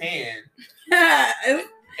moist hand. And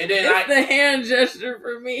then it's the hand gesture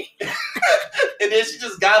for me. And then she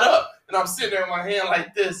just got up, and I'm sitting there with my hand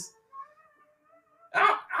like this.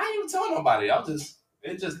 I ain't even tell nobody.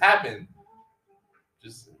 It just happened.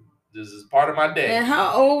 This is part of my day. And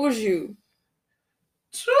how old was you?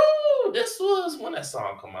 True. This was when that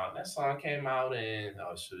song come out. That song came out in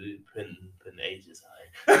putting the ages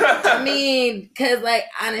high. I mean, cause like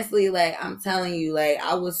honestly, like I'm telling you, like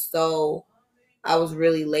I was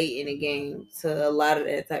really late in the game to a lot of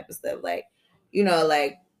that type of stuff. Like,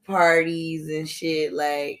 like parties and shit.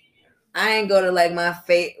 Like I ain't go to like my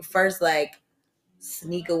first like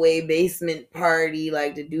sneak away basement party,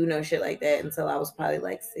 like to do no shit like that until I was probably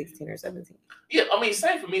like 16 or 17. Yeah, I mean,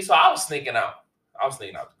 same for me. So I was sneaking out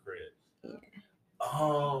the crib. Yeah.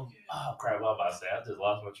 Oh crap! What was I about to say? I just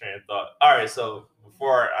lost my train of thought. All right, so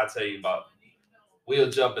before I tell you about,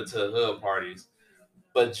 we'll jump into hood parties.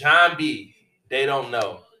 But John B, They Don't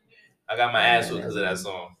Know. I got my ass because of that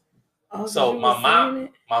song. Oh, So my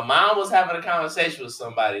mom was having a conversation with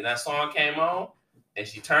somebody, and that song came on, and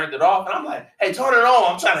she turned it off, and I'm like, "Hey, turn it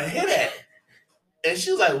on! I'm trying to hit it." And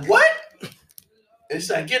she was like, "What?" And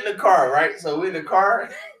she's like, "Get in the car, right?" So we in the car.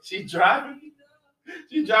 She's driving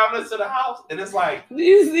us to the house, and it's like, do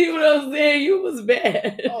you see what I'm saying? You was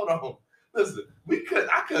bad. Hold on, listen,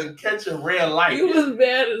 I couldn't catch a red light. You was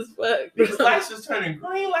bad as fuck. These lights was turning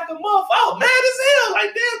green like a motherfucker. Oh, mad as hell!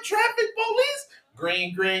 Like damn, traffic police.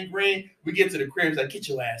 Green, green, green. We get to the crib. She's like, "Get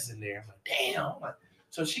your ass in there." I'm like, "Damn!"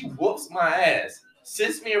 So she whoops my ass,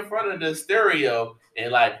 sits me in front of the stereo,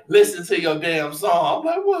 and like, listen to your damn song. I'm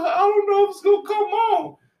like, "Well, I don't know if it's gonna come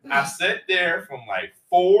on." I sat there from like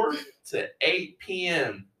 4 to 8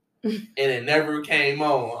 p.m. and it never came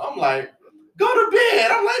on. I'm like, "Go to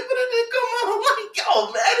bed." I'm like, "But it didn't come on." I'm like,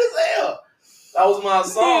 "Yo, mad as hell." That was my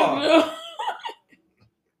song.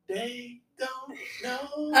 They don't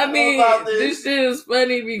know. I mean, about this shit is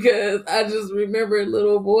funny because I just remember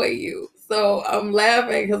little boy you. So I'm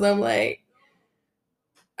laughing because I'm like,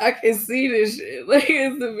 I can see this shit. Like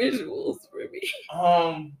it's the visuals for me.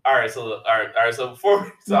 All right. So I'll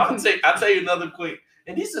tell you another quick.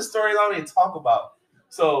 And these are stories I don't even talk about.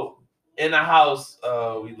 So in the house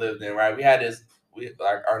we lived in, right? We had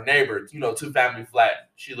our neighbor, 2-family flat.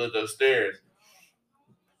 She lived upstairs,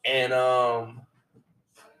 and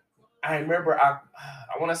I remember I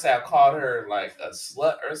want to say I called her like a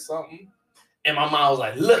slut or something, and my mom was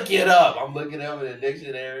like, "Look it up." I'm looking it up in the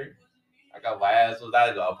dictionary. I got my ass was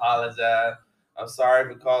I go apologize. I'm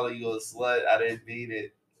sorry for calling you a slut. I didn't mean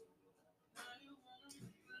it.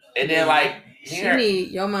 And then like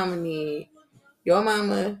your mama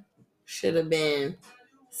should have been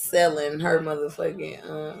selling her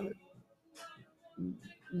motherfucking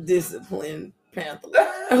discipline pamphlet.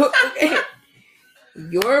 Okay.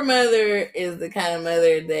 Your mother is the kind of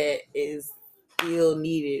mother that is still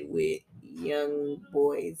needed with young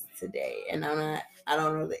boys today. And I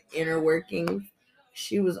don't know the inner workings.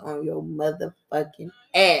 She was on your motherfucking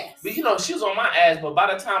ass. But she was on my ass, but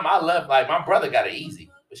by the time I left, like my brother got it easy.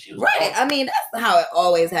 But she was right. I mean, that's how it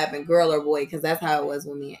always happened, girl or boy, because that's how it was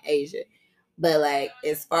with me in Asia. But like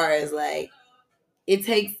as far as like it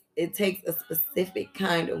takes a specific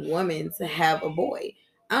kind of woman to have a boy.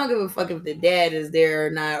 I don't give a fuck if the dad is there or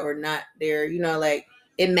not there. Like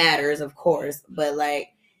it matters, of course, but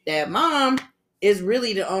like that mom is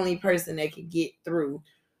really the only person that can get through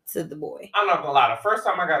to the boy. I'm not gonna lie. The first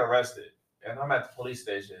time I got arrested, and I'm at the police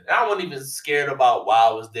station, and I wasn't even scared about why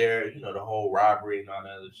I was there. The whole robbery and all that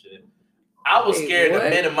other shit. I was scared the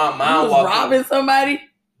minute my mom was robbing somebody.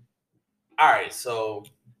 All right, so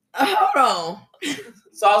hold on.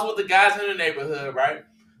 So I was with the guys in the neighborhood, right?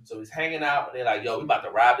 So he's hanging out, and they're like, "Yo, we about to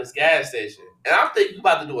rob this gas station." And I'm thinking we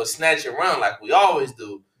about to do a snatch and run like we always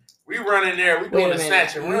do. We run in there, we doing a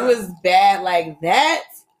snatch and run. It was bad like that?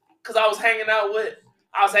 Because I was hanging out with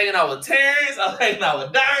Terrence, I was hanging out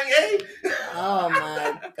with Danye. Oh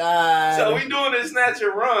my God. So we doing this snatch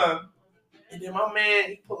and run. And then my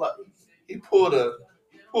man, he pulled a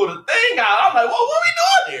thing out. I'm like, "Well, what are we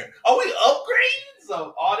doing here? Are we upgrading?"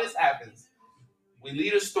 So all this happens. We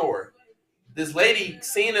leave the store. This lady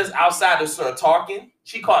seen us outside the store talking.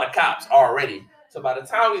 She called the cops already. So by the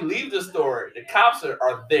time we leave the store, the cops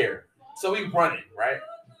are there. So we running, right?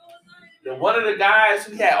 Then one of the guys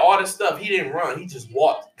who had all the stuff, he didn't run. He just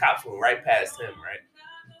walked. Cops went right past him, right?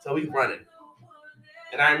 So we running.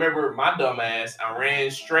 And I remember my dumb ass, I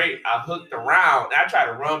ran straight. I hooked around. I tried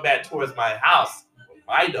to run back towards my house with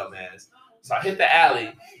my dumb ass. So I hit the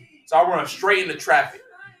alley. So I run straight into traffic.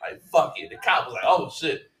 Like, fuck it. The cop was like, "Oh,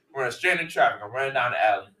 shit." Running straight into traffic. I'm running down the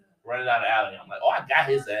alley. I'm like, "Oh, I got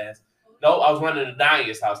his ass." No, I was running to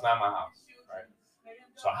Danye's house, not my house. Right?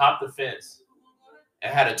 So I hopped the fence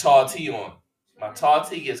and had a tall tee on. My tall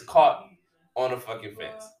tee gets caught on the fucking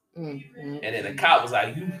fence. Mm-hmm. And then the cop was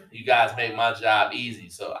like, you guys make my job easy.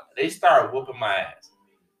 So they started whooping my ass.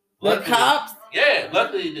 Luckily, the cops? Yeah.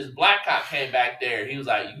 Luckily, this black cop came back there. He was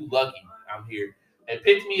like, "You lucky I'm here." And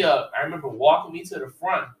picked me up. I remember walking me to the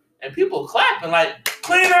front and people clapping like,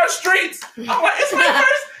 "Clean our streets." I'm like, it's my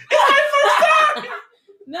first time.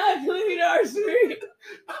 Not clean our streets.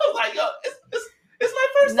 I was like, "Yo, it's my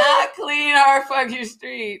first time." Not clean our fucking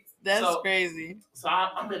streets. That's crazy. So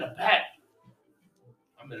I'm in the back.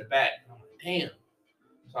 I'm like, damn.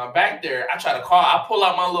 So I'm back there. I try to call. I pull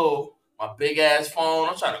out my big ass phone.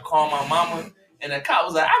 I'm trying to call my mama. And the cop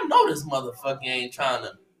was like, "I know this motherfucker ain't trying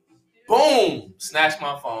to." Boom! Snatch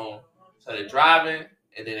my phone. So they're driving,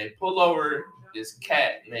 and then they pull over this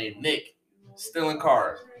cat named Nick, stealing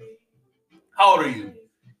cars. "How old are you?"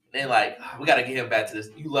 And they like, we gotta get him back to this.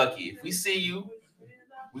 You lucky. If we see you,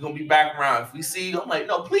 we're gonna be back around. If we see you, I'm like,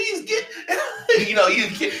 no, please get you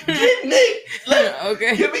get Nick.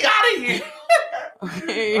 Okay. Get me out of here.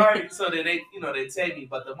 Okay. All right, so then they take me.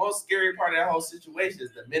 But the most scary part of that whole situation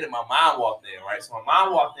is the minute my mom walked in, right? So my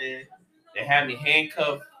mom walked in, they had me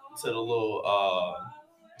handcuffed to the little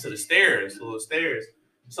to the little stairs.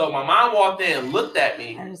 So my mom walked in and looked at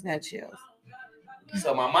me. I just got chills.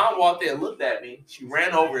 So my mom walked in and looked at me. She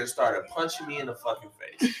ran over and started punching me in the fucking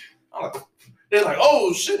face. I'm like, they're like,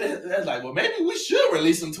 oh shit. They're like, well, maybe we should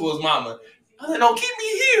release him to his mama. I said, no, keep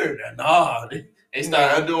me here. Nah, they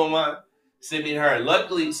started undoing mine. Sent me to her.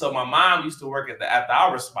 Luckily, so my mom used to work at the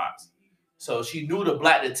after-hour spots. So she knew the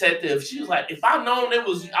black detective. She was like, if I'd known it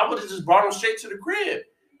was, I would have just brought him straight to the crib.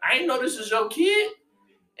 I didn't know this was your kid.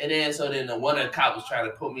 And then, one of the cops was trying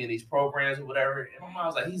to put me in these programs or whatever. And my mom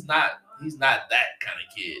was like, he's not that kind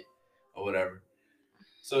of kid or whatever.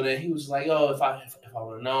 So then he was like, yo, if I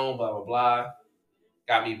would have known, blah, blah, blah.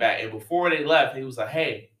 Got me back. And before they left, he was like,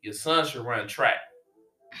 hey, your son should run track.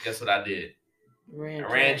 Guess what I did? I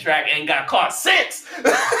ran track and got caught since.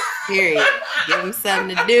 Period. Give him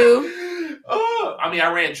something to do.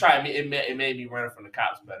 I ran track. It made me running from the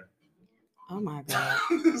cops better. Oh my God.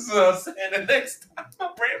 So I'm saying the next time I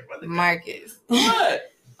ran from the Marcus.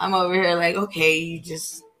 What? I'm over here like, okay,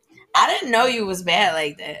 I didn't know you was bad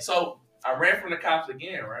like that. So I ran from the cops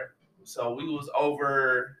again, right? So we was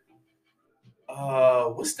over,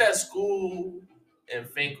 what's that school in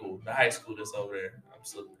Finkel, the high school that's over there? I'm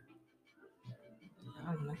slipping.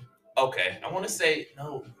 I don't know. Okay, I want to say,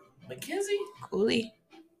 no, McKenzie? Cooley?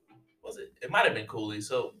 Was it? It might have been Cooley,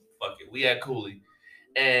 so fuck it. We had Cooley.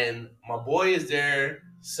 And my boy is there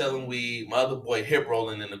selling weed. My other boy hip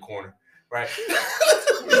rolling in the corner, right?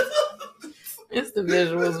 It's the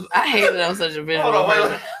visuals. I hate that I'm such a visual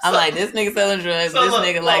person. I'm like, this nigga selling drugs. So this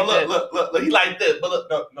nigga like this. Look, he like this. But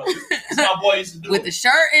look, no. This my boy used to do with the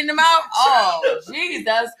shirt in the mouth? Oh,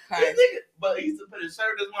 Jesus Christ. But he used to put his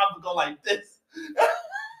shirt in his mouth and go like this.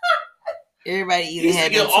 Everybody either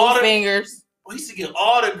had the two fingers. We used to get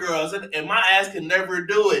all the girls, and my ass could never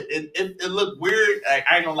do it. It looked weird. Like,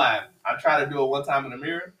 I ain't gonna lie. I tried to do it one time in the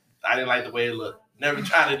mirror. I didn't like the way it looked. Never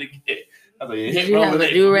tried it again. I was like, did you have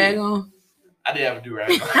a do-rag on? I did have a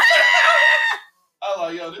do-rag on. I was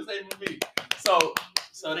like, yo, this ain't for me. So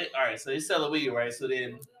they sell the weed, right? So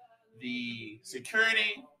then the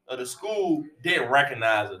security of the school didn't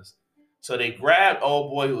recognize us. So they grabbed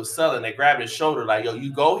old boy who was selling. They grabbed his shoulder like, yo,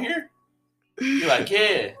 you go here? He's like,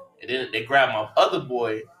 yeah. And then they grabbed my other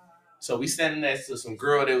boy. So we standing next to some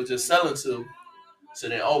girl they was just selling to. So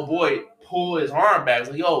then old boy pulled his arm back.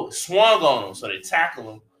 Like, yo, swung on him. So they tackled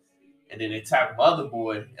him. And then they tackled my other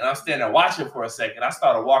boy. And I'm standing there watching for a second. I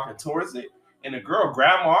started walking towards it. And the girl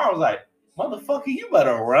grabbed my arm. I was like, motherfucker, you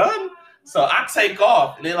better run. So I take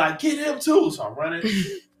off. And they're like, get him too. So I'm running.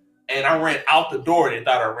 And I ran out the door. They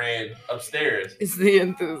thought I ran upstairs. It's the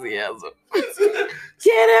enthusiasm.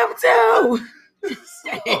 Get him too. So,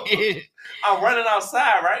 I'm running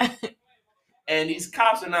outside, right? And these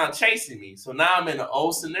cops are now chasing me. So now I'm in an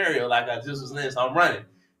old scenario like I just was in. So I'm running.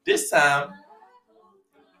 This time,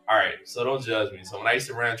 all right, so don't judge me. So when I used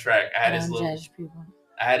to run track, I had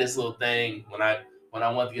this little thing when I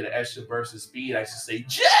wanted to get an extra burst of speed, I used to say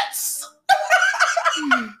Jets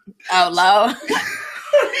out loud.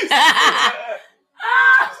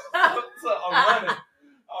 So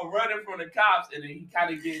I'm running from the cops, and then he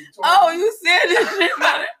kind of getting towards me. You said this shit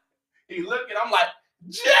about it. He looking, I'm like,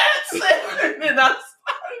 Jets! And then I started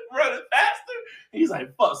running faster. He's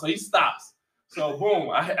like, fuck. So he stops. So boom,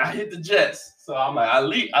 I hit the Jets. So I'm like, I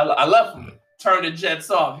left him. Turned the Jets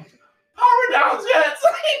off. Power down, Jets!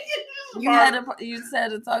 You said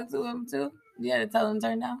to talk to him too? You had to tell him to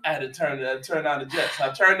turn down? I had to turn down the Jets. So I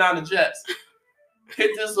turned down the Jets.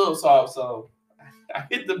 Hit this little so I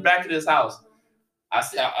hit the back of this house. I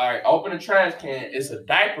said, all right, open the trash can. It's a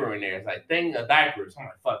diaper in there. It's like thing of diapers. I'm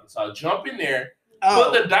like, fuck it. So I jump in there,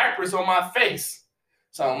 put the diapers on my face.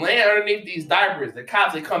 So I'm laying underneath these diapers. The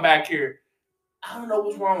cops, they come back here. I don't know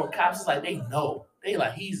what's wrong with cops. It's like, they know. They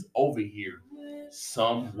like, he's over here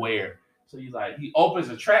somewhere. So he's like, he opens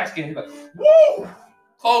the trash can. He's like, woo!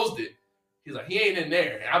 Closed it. He's like, he ain't in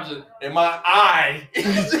there. And I'm just, in my eye.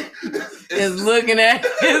 is looking at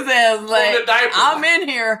his ass like, I'm in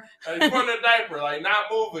here. Like, from the diaper, like not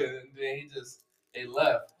moving. And then they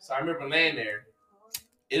left. So I remember laying there.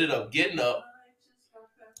 Ended up getting up,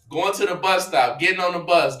 going to the bus stop, getting on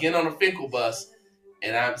the Finkel bus.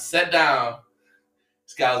 And I sat down.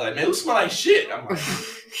 This guy was like, man, who smell like shit? I'm like,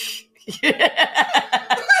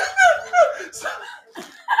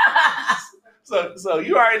 so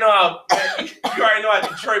you already know how You already know how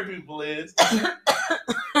Detroit people is.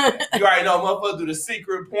 You already know motherfuckers do the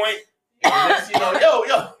secret point. And next, yo,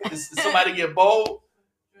 somebody get bold.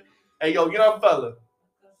 Hey, yo, young fella,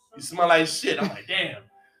 you smell like shit. I'm like, damn.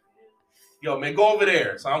 Yo, man, go over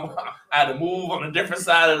there. So I had to move on a different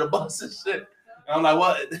side of the bus and shit. And I'm like,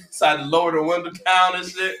 what? So I had to lower the window down and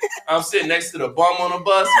shit. I'm sitting next to the bum on the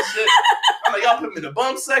bus and shit. I'm like, y'all put me in the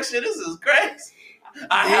bum section? This is crazy.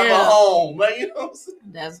 I have a home. Like, you know what I'm saying?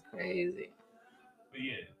 That's crazy. But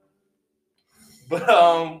yeah. But,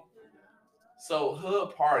 so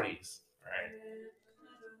hood parties, right?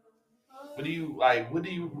 What do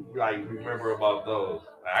you remember about those?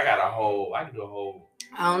 Like, I can do a whole.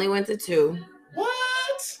 I only went to 2.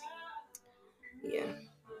 What? Yeah.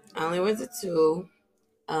 I only went to 2.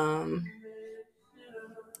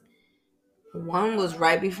 One was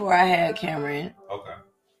right before I had Cameron. Okay.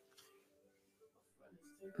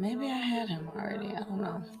 Maybe I had him already. I don't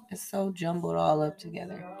know. It's so jumbled all up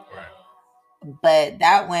together. Right. But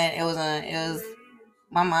that one, it was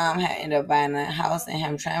my mom had ended up buying a house in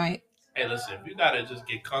Hamtramck. Hey, listen, if you gotta just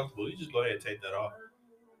get comfortable, you just go ahead and take that off.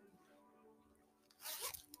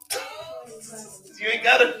 You ain't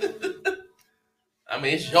gotta. I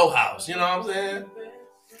mean, it's your house. You know what I'm saying?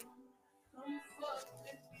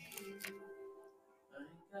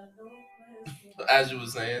 As you were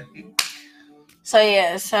saying. So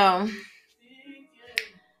yeah,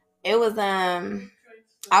 it was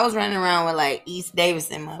I was running around with like East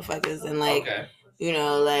Davidson motherfuckers and like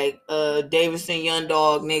Davidson Young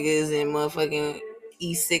Dog niggas and motherfucking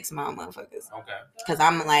East 6 Mile motherfuckers. Okay. Cause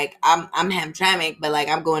I'm Hamtramck, but like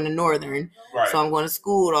I'm going to Northern, right. So I'm going to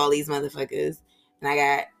school with all these motherfuckers, and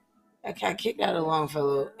I got kicked out of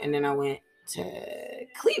Longfellow, and then I went to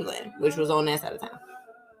Cleveland, which was on that side of town.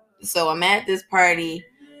 So I'm at this party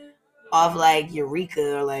off like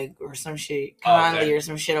Eureka or some shit, Conley or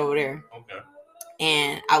some shit over there. Okay.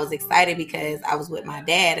 And I was excited because I was with my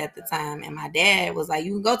dad at the time, and my dad was like,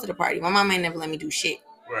 "You can go to the party." My mom ain't never let me do shit.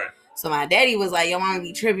 Right. So my daddy was like, "Your mama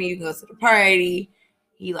be tripping. You can go to the party."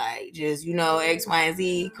 He like just X, Y, and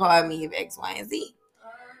Z. Called me of X, Y, and Z.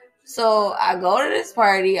 So I go to this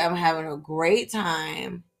party. I'm having a great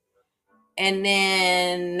time. And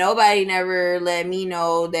then nobody never let me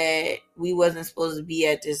know that we wasn't supposed to be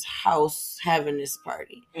at this house having this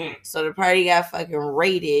party. So the party got fucking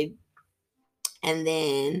raided. And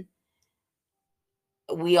then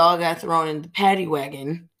we all got thrown in the paddy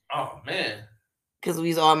wagon. Oh, man. Because we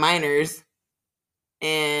was all minors.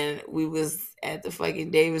 And we was at the fucking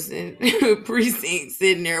Davidson precinct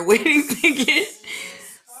sitting there waiting to get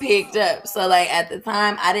picked up. So, like, at the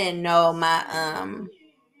time, I didn't know my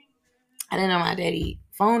daddy's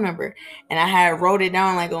phone number. And I had wrote it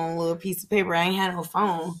down, like, on a little piece of paper. I ain't had no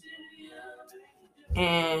phone.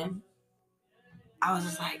 And I was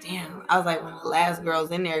just like, damn. I was like one of the last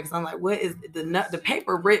girls in there because I'm like, what is the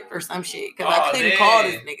paper ripped or some shit? Because I couldn't call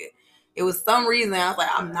this nigga. It was some reason I was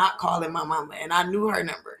like, I'm not calling my mama. And I knew her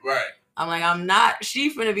number. Right. I'm like, I'm not.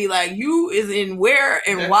 She finna be like, you is in where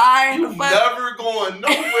and why? You never going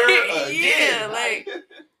nowhere again. Yeah, like,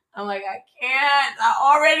 I'm like, I can't. I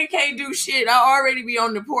already can't do shit. I already be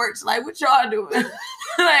on the porch. Like, what y'all doing?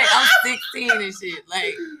 Like, I'm 16 and shit.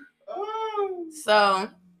 Like, so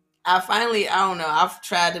I don't know. I've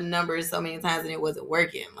tried them numbers so many times and it wasn't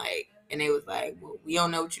working. Like, and they was like, well, we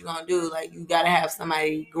don't know what you're going to do. Like, you got to have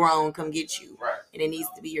somebody grown come get you. Right. And it needs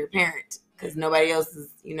to be your parent. Because nobody else is,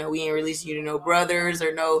 we ain't releasing you to no brothers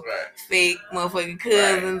or no fake motherfucking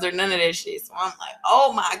cousins or none of that shit. So I'm like,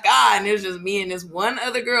 oh my God. And it was just me and this one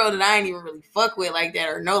other girl that I ain't even really fuck with like that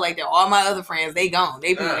or know like that. All my other friends, they gone.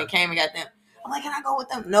 They people that came and got them. I'm like, can I go with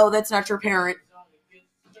them? No, that's not your parent.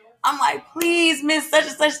 I'm like, please, Miss Such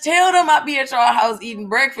and Such, tell them I be at y'all house eating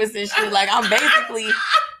breakfast and shit. Like, I'm basically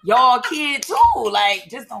y'all kid too. Like,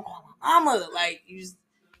 just don't call my mama. Like, you're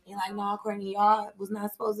like, no, Courtney, y'all was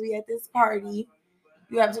not supposed to be at this party.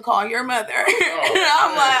 You have to call your mother. And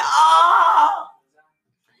I'm like, oh.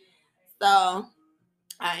 So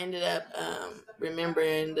I ended up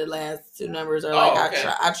remembering the last 2 numbers. Or like,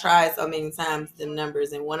 I tried so many times the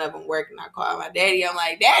numbers, and one of them worked, and I called my daddy. I'm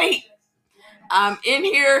like, Daddy, I'm in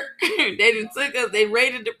here. They done took us. They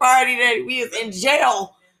raided the party. That we is in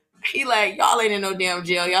jail. He like, y'all ain't in no damn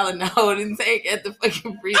jail. Y'all in the hold and take at the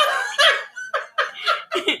fucking precinct.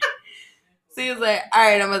 So he was like, all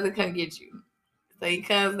right, I'm about to come get you. So he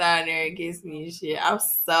comes down there and gets me and shit. I'm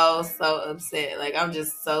so upset. Like, I'm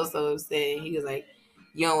just so upset. And he was like,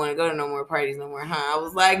 you don't want to go to no more parties no more, huh? I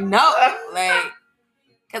was like, no. Like,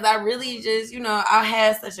 because I really just, I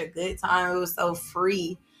had such a good time. It was so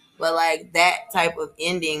free. But, like, that type of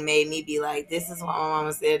ending made me be like, this is what my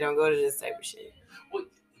mama said, don't go to this type of shit. Well,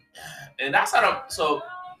 And that's how so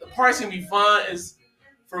the parties can be fun. Is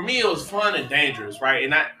for me, it was fun and dangerous, right?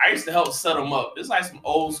 And I used to help set them up. It's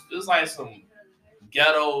like some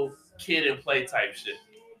ghetto kid and play type shit,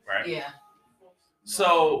 right? Yeah.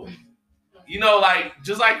 So, like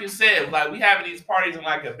just like you said, like we having these parties in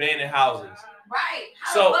like abandoned houses. Right.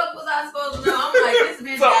 How the fuck was I supposed to know? I'm like, this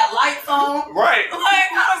bitch got lights on. Right. Like,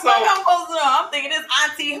 how the fuck I'm supposed to know? I'm thinking this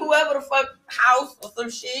auntie, whoever the fuck, house or some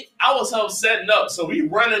shit. I was help setting up, so we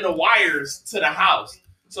running the wires to the house.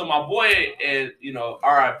 So my boy, and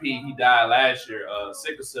R.I.P. He died last year,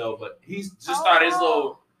 sickle cell, but he just started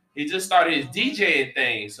his DJing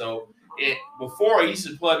thing. So before he used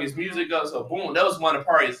to plug his music up. So boom, that was one of the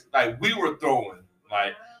parties like we were throwing.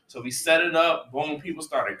 Like, so we set it up. Boom, people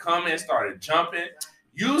started coming, started jumping.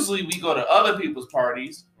 Usually we go to other people's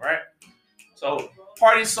parties, right? So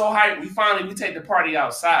party's so hype, we take the party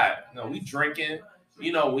outside. We drinking.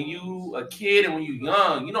 When you a kid and when you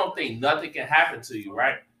young, you don't think nothing can happen to you,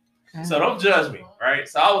 right? Mm-hmm. So don't judge me, right?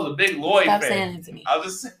 So I was a big Lloyd fan. Stop saying it to me.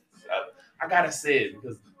 I gotta say it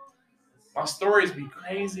because my stories be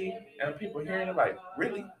crazy and people hearing it like,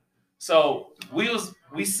 really? So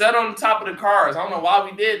we sat on the top of the cars. I don't know why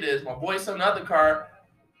we did this. My boy sat in the other car.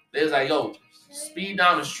 They was like, yo, speed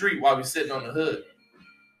down the street while we sitting on the hood.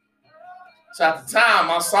 So at the time,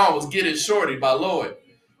 my song was Get It Shorty by Lloyd.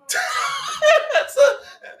 So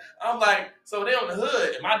I'm like, so they on the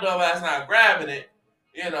hood, and my dumb ass not grabbing it,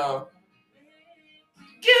 Get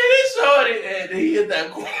It Shorty, and he hit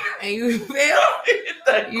that corner. And you fell?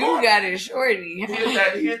 You got it shorty.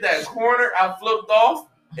 He hit that corner, I flipped off,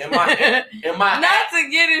 and my not to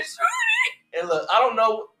get it shorty. And look, I don't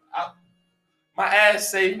know, my ass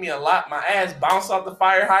saved me a lot. My ass bounced off the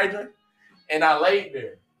fire hydrant, and I laid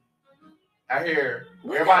there. I hear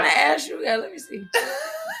everybody. What kind of ass you got? Let me see.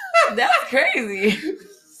 That's crazy.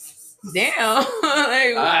 Damn.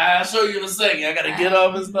 I'll show you in a second. I gotta get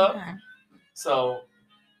up and stuff. So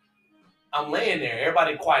I'm laying there.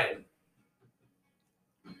 Everybody quiet.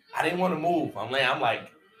 I didn't want to move. I'm like,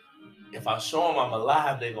 if I show them I'm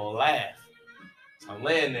alive, they're gonna laugh. So I'm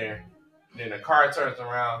laying there. Then the car turns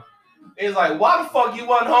around. It's like, why the fuck you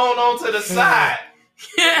wasn't holding on to the side?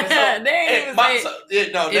 Yeah, so, they ain't even say,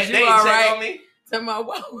 they ain't check on me. To my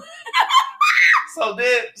So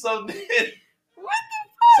then, what the fuck?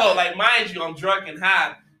 So like, mind you, I'm drunk and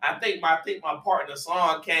high. I think my partner's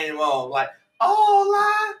song came on, like, all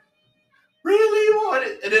I really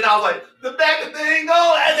wanted, and then I was like, the back of the thing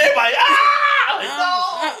go, and everybody,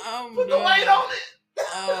 no, put the weight on it.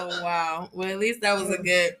 Oh wow. Well, at least that was a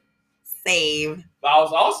good save. But I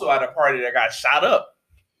was also at a party that got shot up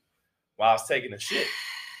while I was taking a shit.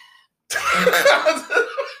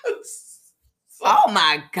 Oh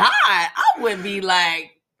my God. I would be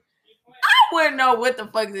like, I wouldn't know what the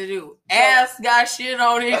fuck to do. Ass got shit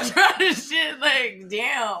on it, trying to shit like,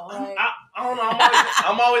 damn. Like, I don't know.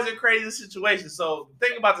 I'm always in crazy situations. So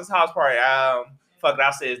think about this house party. Fuck it,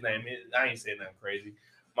 I'll say his name. I ain't saying nothing crazy.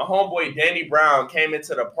 My homeboy Danny Brown came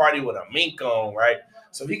into the party with a mink on, right?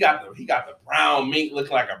 So he got the brown mink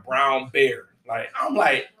looking like a brown bear. Like, I'm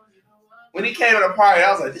like, when he came to the party,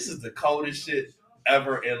 I was like, this is the coldest shit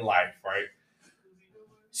ever in life, right?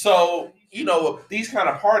 So, with these kind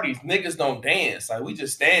of parties, niggas don't dance. Like, we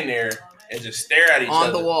just stand there and just stare at each other.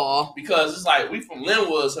 On the wall. Because it's like, we from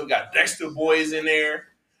Linwood, so we got Dexter Boys in there,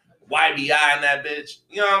 YBI in that bitch.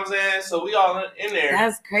 You know what I'm saying? So we all in there.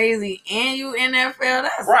 That's crazy. And you NFL,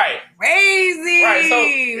 that's right. Crazy.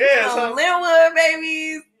 Right, so Linwood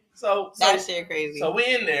babies. So that shit crazy. So we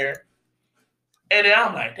in there, and then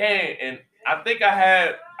I'm like, dang. And I think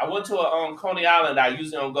I went to a Coney Island I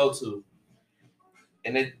usually don't go to,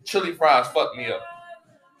 and then chili fries fucked me up.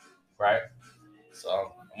 Right?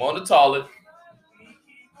 So I'm on the toilet.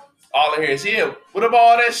 All I hear is, yeah, what about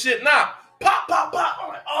all that shit now? Pop, pop, pop. I'm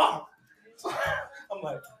like, oh. So I'm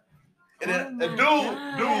like, and then the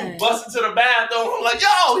dude busts into the bathroom. I'm like,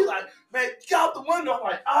 yo. He's like, man, get out the window. I'm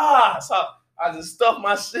like, ah. So I just stuffed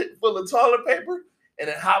my shit full of toilet paper and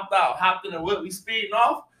then hopped in the whip. We speeding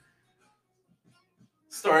off.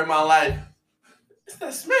 Story of my life. It's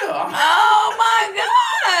that smell. Oh my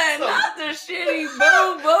God. Not the shitty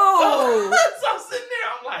boo-boo. So I'm sitting there.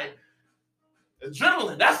 I'm like,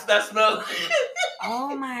 adrenaline. That's that smell.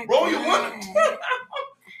 Oh my Roll God. your window.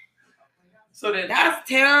 So then that's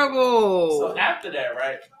terrible. So after that,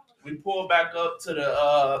 right, we pulled back up to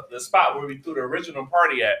the spot where we threw the original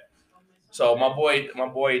party at. So my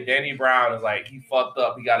boy Danny Brown is like, he fucked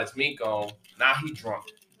up. He got his mink on. Now he drunk.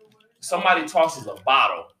 Somebody tosses a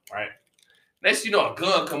bottle, right? Next you know, a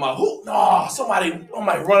gun come out. No, somebody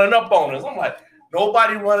running up on us. I'm like,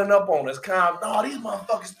 Nobody running up on us. No, these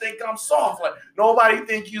motherfuckers think I'm soft. Like, nobody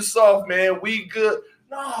think you soft, man. We good.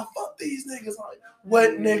 Nah, fuck these niggas. Like,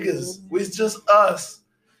 what niggas? It's just us.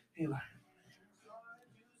 He like,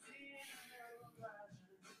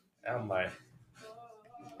 I'm like,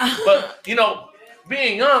 but you know,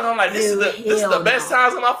 being young, I'm like, this is the best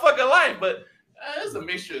times of my fucking life. But it's a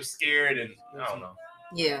mixture of scared and I don't know.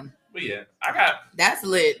 Yeah. But yeah, that's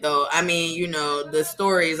lit though. I mean, you know, the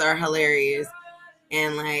stories are hilarious,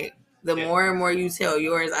 and like the more and more you tell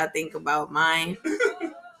yours, I think about mine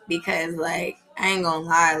because like I ain't gonna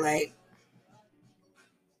lie, like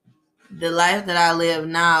the life that I live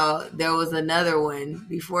now, there was another one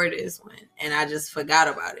before this one, and I just forgot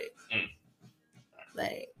about it.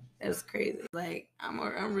 Like that's crazy. Like I'm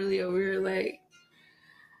really over here. Like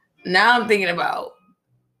now I'm thinking about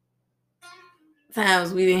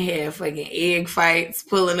times we didn't have fucking egg fights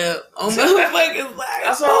pulling up on motherfuckers. Like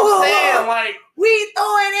that's what I'm saying. Like we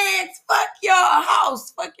throwing eggs. Fuck y'all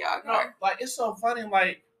house. Fuck y'all car. No, like it's so funny.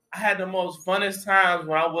 Like I had the most funnest times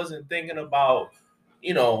when I wasn't thinking about,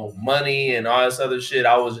 you know, money and all this other shit.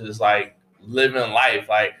 I was just like living life.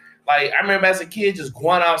 Like I remember as a kid just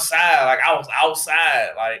going outside. Like I was outside.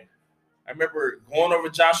 Like I remember going over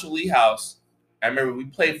Joshua Lee house. I remember we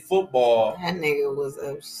played football. That nigga was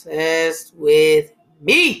obsessed with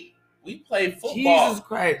me. We played football. Jesus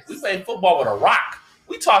Christ. We played football with a rock.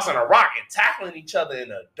 We tossing a rock and tackling each other in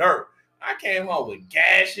the dirt. I came home with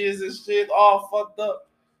gashes and shit all fucked up.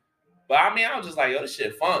 But I mean, I was just like, yo, this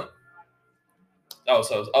shit fun.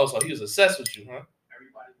 So he was obsessed with you, huh?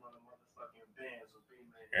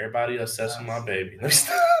 Everybody obsessed with my baby.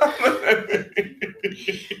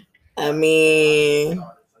 I mean,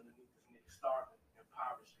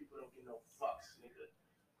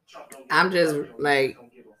 I'm just like,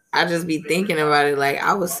 I just be thinking about it. Like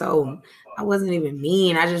I wasn't even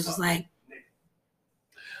mean. I just was like,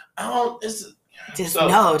 just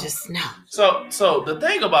no. So the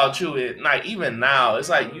thing about you is, like, even now, it's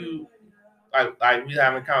like you, like we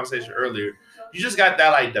having a conversation earlier. You just got that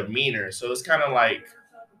like demeanor, so it's kind of like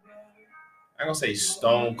I'm gonna say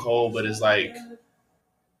stone cold, but it's like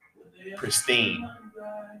pristine.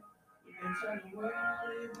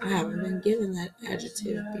 I haven't been given that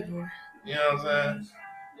adjective before. You know what I'm saying?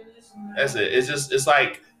 That's it.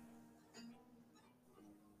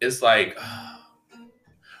 It's like.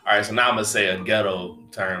 All right, so now I'm gonna say a ghetto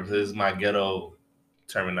term. This is my ghetto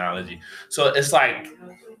terminology. So it's like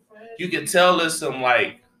you can tell there's some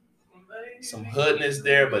hoodness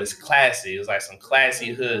there, but it's classy. It's like some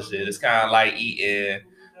classy hood shit. It's kind of like eating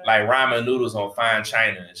like ramen noodles on fine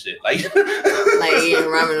china and shit. Like eating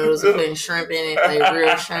ramen noodles and putting shrimp in it, like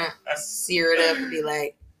real shrimp, sear it up and be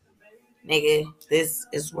like, nigga, this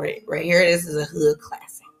is right here. This is a hood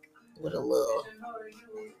classic with a little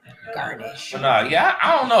garnish. But I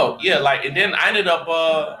don't know. Yeah, like, and then I ended up,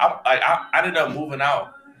 I ended up moving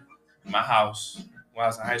out my house when I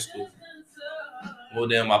was in high school.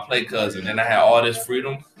 Moved in with my play cousin. Then I had all this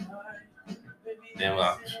freedom. Then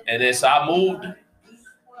so I moved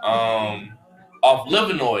off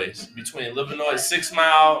Livernois, between Livernois 6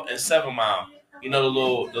 Mile and 7 Mile. You know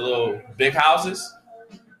the little big houses.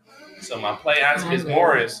 So my play auntie Miss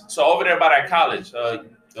Morris. So over there by that college,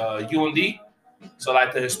 UMD. So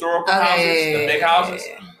like the historical houses, the big houses.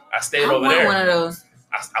 I stayed over there. One of those.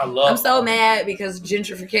 I love. I'm so mad because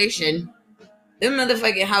gentrification. Them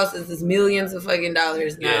motherfucking houses is millions of fucking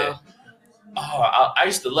dollars now. Yeah. Oh, I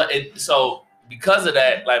used to let it. So because of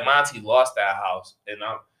that, like my auntie lost that house, and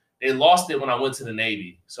they lost it when I went to the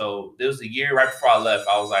Navy. So there was a year right before I left.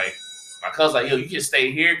 I was like, my cousin's like, yo, you can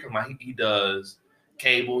stay here because he does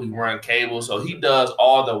cable. He runs cable, so he does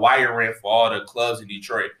all the wiring for all the clubs in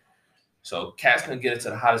Detroit. So cats couldn't get into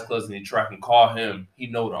the hottest clubs in Detroit. I can call him. He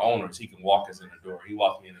know the owners. He can walk us in the door. He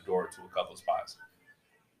walked me in the door to a couple of spots.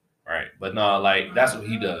 Right. But no, like that's what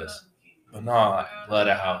he does. But no, I love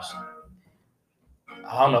that house.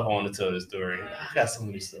 I don't know if I want to tell this story. I got so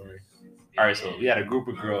many stories. All right, so we had a group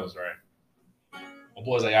of girls, right? My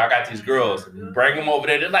boy's like, I got these girls. Bring them over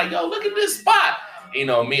there. They're like, yo, look at this spot. You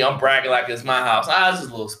know, me, I'm bragging like it's my house. This is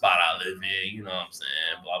a little spot I live in. You know what I'm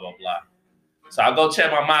saying? Blah, blah, blah. So I go check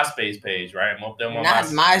my MySpace page, right? I'm up there on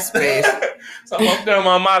MySpace. So I'm up there on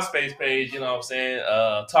my MySpace page, you know what I'm saying?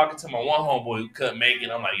 Talking to my one homeboy who couldn't make it.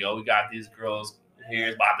 I'm like, yo, we got these girls here.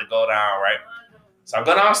 It's about to go down, right? So I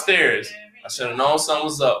go downstairs. I should have known something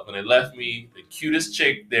was up when they left me the cutest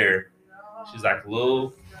chick there. She's like a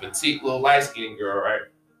little petite, little light-skinned girl, right?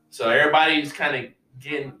 So everybody's kind of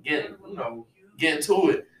getting to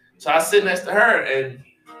it. So I sit next to her, and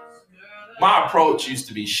my approach used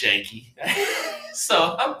to be shaky.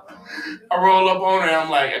 So I roll up on her. I'm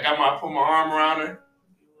like, I put my arm around her,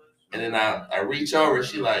 and then I reach over.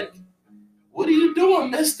 She like, what are you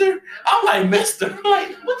doing, mister? I'm like, mister. I'm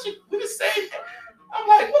like, what you say? I'm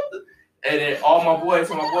like, what the? And then all my boys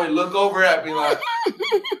look over at me like,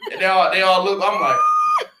 and they all look. I'm like,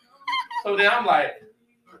 so then I'm like,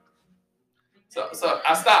 so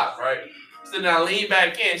I stopped, right? So then I lean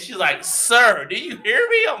back in. She's like, sir, do you hear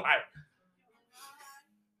me? I'm like,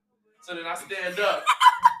 so then I stand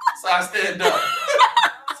up.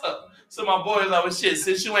 So my boy's like, well, shit,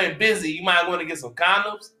 since you ain't busy, you might want to get some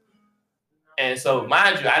condoms. And so,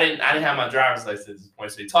 mind you, I didn't have my driver's license at this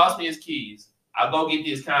point. So he tossed me his keys. I'll go get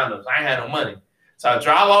these condoms. I ain't had no money. So I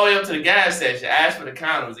drive all the way up to the gas station, ask for the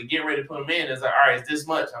condoms, and get ready to put them in. It's like, all right, it's this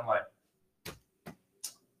much. I'm like,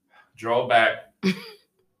 drove back,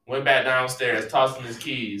 went back downstairs, tossed him his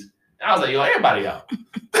keys. And I was like, yo, everybody out.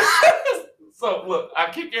 So look, I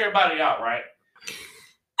kicked everybody out, right?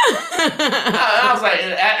 I was like,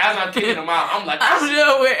 as I'm kicking them out, I'm like, I'm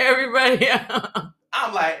done with everybody else.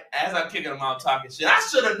 I'm like, as I'm kicking them out, talking shit. I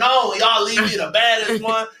should have known y'all leave me the baddest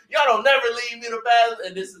one. Y'all don't never leave me the baddest.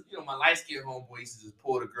 And this is, my light skinned homeboy used to just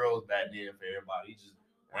pull the girls back there for everybody. He just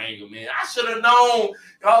rang them in. I should have known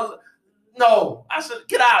y'all. No, I should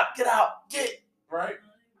get out, right.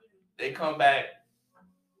 They come back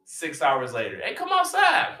 6 hours later. Hey, come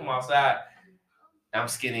outside. I'm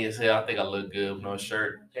skinny as hell. I think I look good with no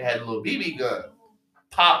shirt. They had a little BB gun.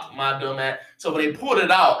 Popped my dumb ass. So when they pulled it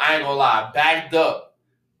out, I ain't gonna lie, backed up.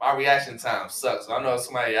 My reaction time sucks. So I know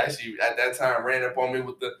somebody actually at that time ran up on me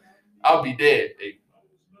with I'll be dead.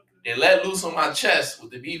 They let loose on my chest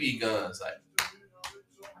with the BB guns.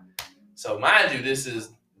 So mind you, this is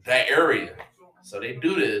that area. So they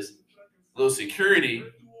do this. Little security.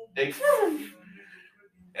 And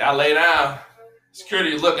I lay down.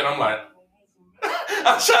 Security is looking. I'm like,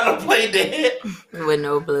 I'm trying to play dead. With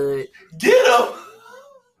no blood. Get them.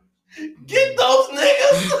 Get those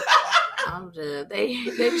niggas. I'm dead. They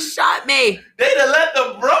shot me. They done let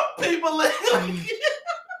the broke people in.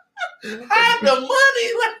 Hide the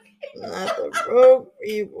money. Not the broke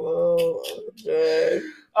people. I'm dead.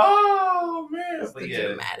 Oh, man. That's the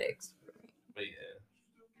dramatics. But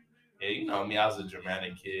yeah, you know me. I was a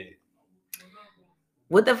dramatic kid.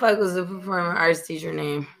 What the fuck was the performing arts teacher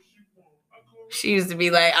name? She used to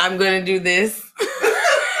be like, I'm going to do this.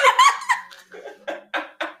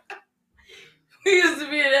 We used to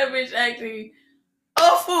be in that bitch acting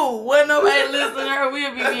a fool. Wasn't nobody listening to her.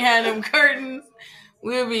 We'd be behind them curtains.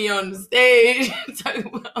 We'd be on the stage talking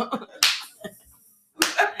about.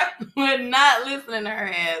 We're not listening to her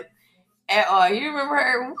ass at all. You remember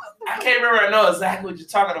her? I can't remember. I know exactly what you're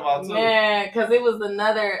talking about, too. Man, because it was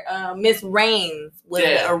another Miss Raines was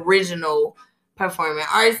the original performing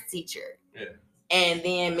arts teacher. Yeah. And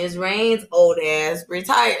then Miss Raines' old ass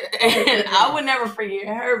retired. And I would never forget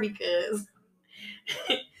her because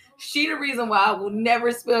she the reason why I will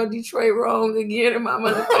never spell Detroit wrong again in my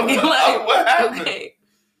motherfucking life. What happened? Okay.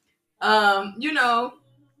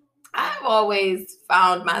 I've always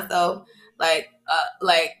found myself like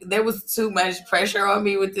there was too much pressure on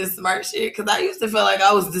me with this smart shit because I used to feel like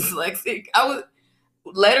I was dyslexic. I'd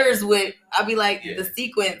be like the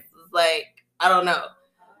sequence was like, I don't know.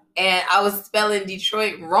 And I was spelling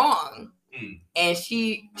Detroit wrong. And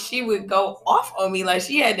she would go off on me like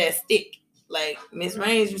she had that stick. Like Miss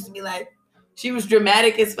Raines used to be like, she was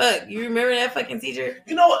dramatic as fuck. You remember that fucking teacher?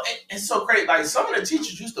 You know what? It's so great. Like some of the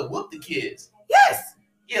teachers used to whoop the kids. Yes.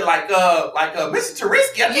 Yeah, like Mr.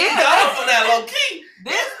 Tarisky. I think he got off on that low key.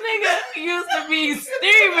 This nigga used to be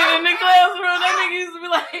steaming in the classroom. That nigga used to be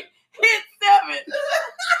like, hit 7.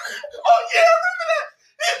 Oh yeah, I remember that.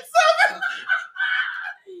 Hit 7.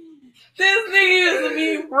 This nigga used to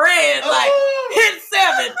be red, like, hit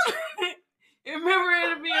 7. Remember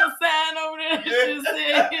it'd be a sign over there that just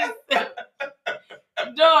said hit 7.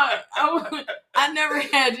 Dog, I never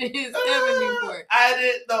had to hit 7 before. I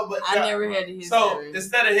didn't know, but I never had to hit 7. So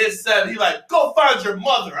instead of hit 7, he like, go find your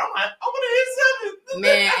mother. I'm like, I'm gonna hit 7.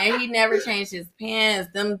 Man, and he never changed his pants.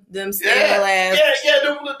 Them stale ass.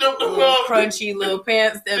 Them crunchy little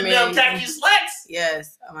pants. Them khaki slacks.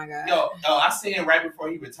 Yes. Oh my god. Yo, I seen him right before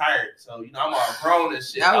he retired. So I'm all grown and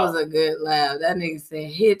shit. That was a good laugh. That nigga said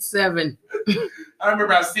hit 7. I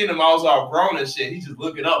remember I seen him. I was all grown and shit. He just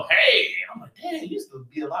looking up. Hey, I'm like, damn, he used to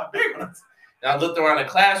be a lot bigger. And I looked around the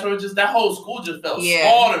classroom. Just that whole school just felt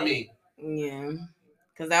small to me. Yeah,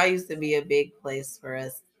 because that used to be a big place for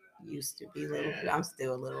us. Used to be little. I'm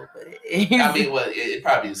still little, but I mean, well, it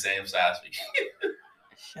probably the same size for you.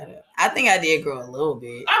 Shut up. I think I did grow a little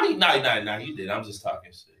bit. I mean, no, you did. I'm just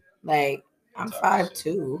talking shit. Like I'm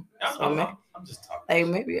 5'2". I'm just talking. Like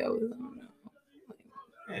maybe I was, I don't know,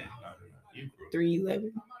 Yeah, you grew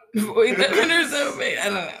 3'11", 4'11" or something. I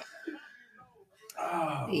don't know.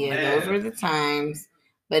 Oh, yeah, man. those were the times.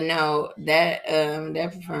 But no, that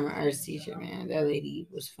performing arts teacher, man, that lady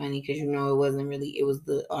was funny because it wasn't really, it was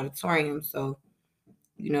the auditorium. So,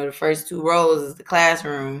 the first 2 rows is the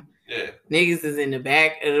classroom. Yeah. Niggas is in the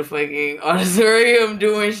back of the fucking auditorium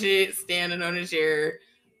doing shit, standing on the chair.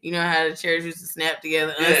 You know how the chairs used to snap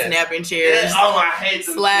together, unsnapping chairs. Yeah. Oh, I hate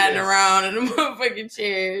them sliding chairs. around in the motherfucking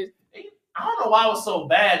chairs. I don't know why it was so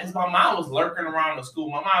bad because my mom was lurking around the school.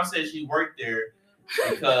 My mom said she worked there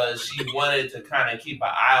because she wanted to kind of keep an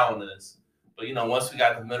eye on us. But once we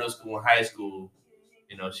got to middle school and high school,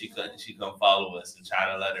 she couldn't follow us and try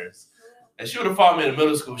to let us. And she would have followed me in the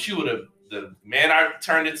middle school. She would have, the man I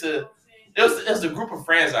turned into, it was the group of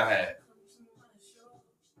friends I had.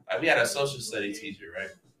 Like we had a social studies teacher, right?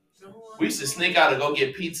 We used to sneak out and go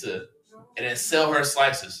get pizza and then sell her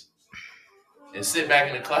slices and sit back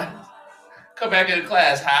in the class. Come back in the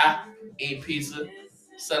class, high, eat pizza,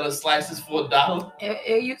 selling slices for $1.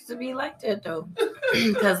 It used to be like that though,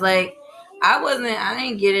 because like I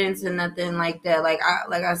didn't get into nothing like that. Like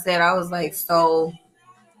I said, I was like so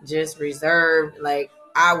just reserved. Like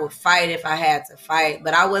I would fight if I had to fight,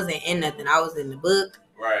 but I wasn't in nothing. I was in the book,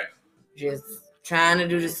 right? Just trying to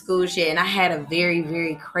do the school shit, and I had a very,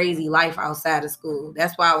 very crazy life outside of school.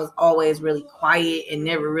 That's why I was always really quiet and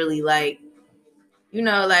never really like.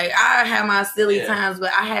 Like I had my silly times,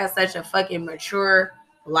 but I had such a fucking mature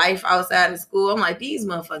life outside of school. I'm like, these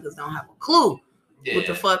motherfuckers don't have a clue what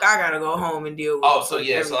the fuck I gotta go home and deal with. Oh, so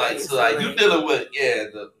yeah, so like you dealing with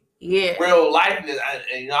the real life,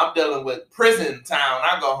 and I'm dealing with prison town.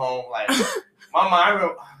 I go home like my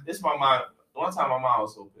mom. This my mom. One time my mom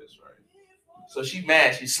was so pissed, right? So she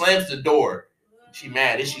mad. She slams the door. She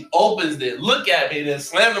mad. And she opens it, look at me, and then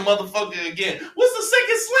slam the motherfucker again. What's the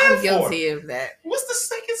second slam I'm guilty of that. What's the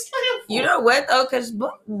second slam for? You know what, though? Because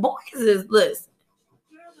boys is, listen,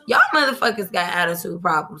 y'all motherfuckers got attitude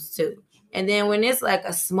problems, too. And then when it's like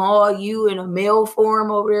a small you in a male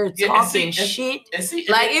form over there talking shit,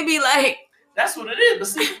 it'd be like... That's what it is. But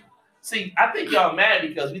see, I think y'all mad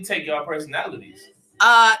because we take y'all personalities.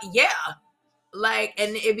 Yeah. Like,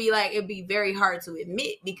 and it'd be very hard to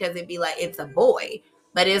admit because it'd be like, it's a boy.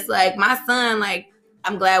 But it's like, my son, like,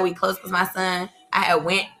 I'm glad we close because my son, I had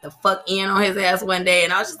went the fuck in on his ass one day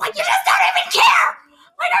and I was just like, you just don't even care.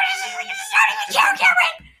 Like, you just don't even care,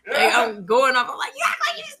 Cameron. Like, I'm going off. I'm like, you act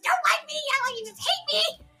like you just don't like me. You act like you just hate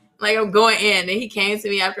me. Like, I'm going in. And he came to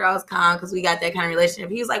me after I was calm because we got that kind of relationship.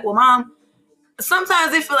 He was like, well, Mom,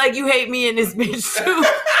 sometimes it feel like you hate me and this bitch too.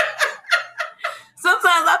 Sometimes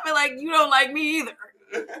I feel like you don't like me either.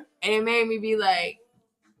 And it made me be like,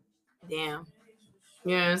 damn.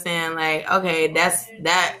 You know what I'm saying? Like, okay,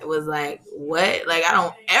 that was like, what? Like, I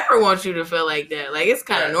don't ever want you to feel like that. Like, it's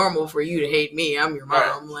kind of normal for you to hate me. I'm your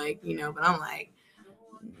mom. Like, but I'm like,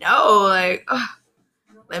 no, like,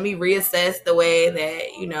 let me reassess the way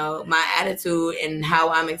that, my attitude and how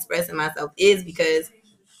I'm expressing myself is, because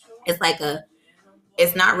it's like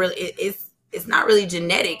it's not really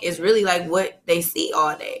genetic. It's really like what they see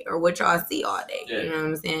all day or what y'all see all day. Yeah. You know what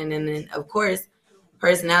I'm saying? And then, of course,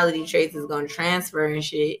 personality traits is going to transfer and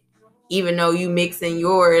shit. Even though you mixing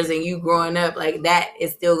yours and you growing up, like that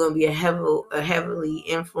is still going to be a heavily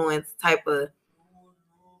influenced type of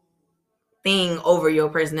thing over your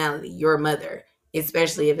personality, your mother,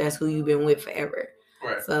 especially if that's who you've been with forever.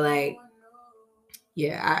 Right. So, like,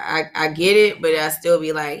 yeah, I get it, but I still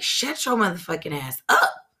be like, shut your motherfucking ass up.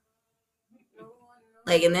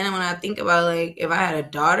 Like, and then when I think about, like, if I had a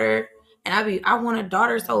daughter, and I want a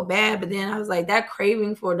daughter so bad, but then I was like, that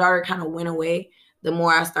craving for a daughter kind of went away the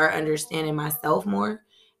more I start understanding myself more.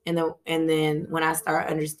 And then when I start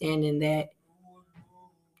understanding that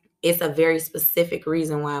it's a very specific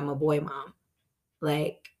reason why I'm a boy mom.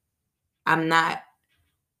 Like, I'm not,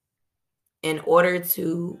 in order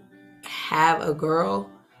to have a girl,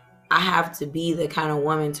 I have to be the kind of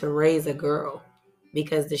woman to raise a girl.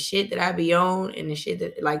 Because the shit that I be on and the shit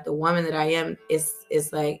that, like, the woman that I am, it's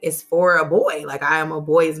like, it's for a boy. Like, I am a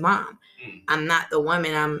boy's mom. I'm not the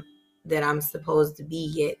woman I'm supposed to be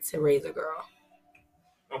yet to raise a girl.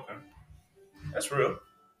 Okay. That's real.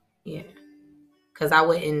 Yeah. Because I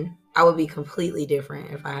would be completely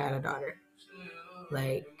different if I had a daughter.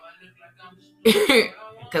 Like,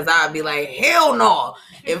 because I'd be like, hell no.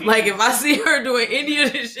 If I see her doing any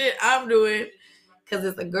of the shit I'm doing, because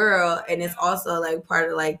it's a girl, and it's also like part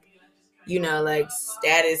of like, like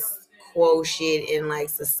status quo shit and like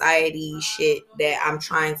society shit that I'm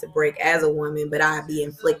trying to break as a woman, but I'd be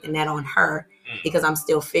inflicting that on her because I'm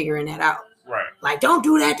still figuring that out. like, don't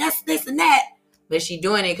do that. That's this and that. But she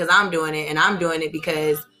doing it because I'm doing it, and I'm doing it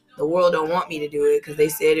because the world don't want me to do it because they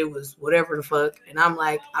said it was whatever the fuck, and I'm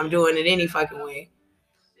like, I'm doing it any fucking way.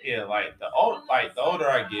 Yeah, like the older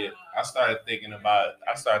I get, I started thinking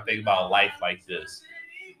about life like this.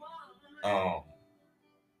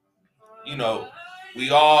 You know, we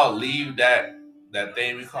all leave that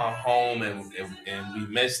thing we call home, and we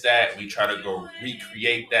miss that. We try to go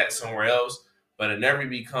recreate that somewhere else, but it never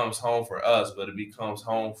becomes home for us. But it becomes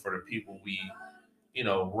home for the people we,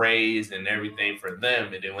 raised and everything for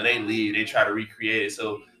them. And then when they leave, they try to recreate it.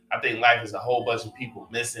 So I think life is a whole bunch of people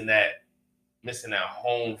missing that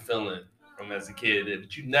home feeling from as a kid.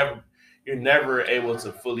 But you're never able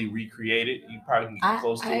to fully recreate it. You probably can get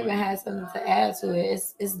close to it. I even had something to add to it.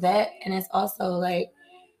 It's that, and it's also like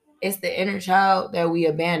it's the inner child that we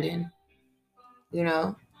abandon. We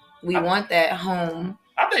want that home.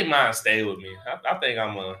 I think mine stayed with me. I think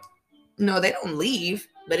I'm a. No, they don't leave,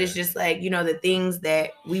 but it's just like the things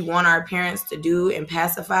that we want our parents to do and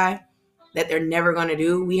pacify that they're never going to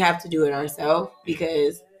do. We have to do it ourselves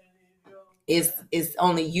because it's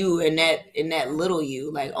only you and that little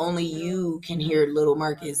you. Like only you can hear little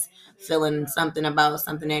Marcus feeling something about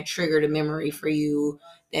something that triggered a memory for you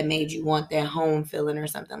that made you want that home feeling or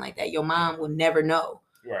something like that. Your mom will never know.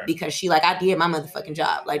 Right. Because she I did my motherfucking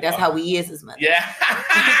job. Like that's how we is as mothers. Yeah.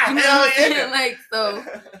 Hell yeah. Like so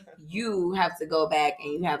you have to go back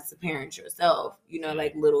and you have to parent yourself,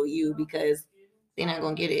 like little you, because they're not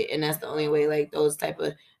gonna get it. And that's the only way, like those type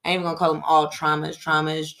of, I ain't even gonna call them all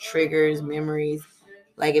traumas, triggers, memories.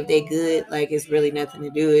 Like if they good, like it's really nothing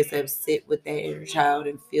to do except sit with that inner child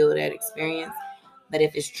and feel that experience. But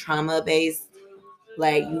if it's trauma based,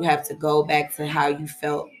 like you have to go back to how you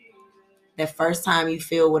felt the first time you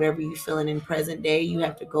feel whatever you feeling in present day. You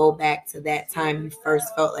have to go back to that time you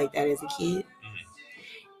first felt like that as a kid.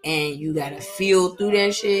 And you gotta feel through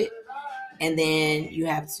that shit. And then you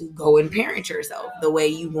have to go and parent yourself the way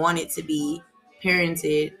you want it to be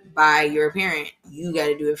parented by your parent. You got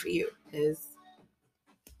to do it for you because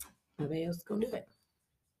nobody else is going to do it.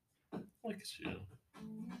 Look at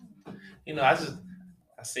you.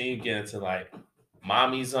 I seen you get into like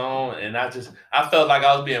mommy zone, and I felt like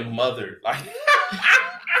I was being mothered. Like,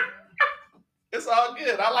 it's all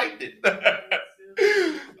good. I liked it.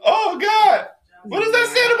 Oh, God. What does that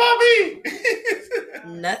say about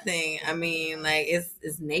me? Nothing. I mean, like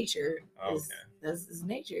it's nature. Okay. It's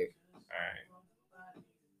nature. All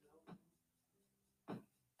right.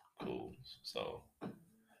 Cool. So,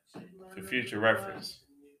 for future reference,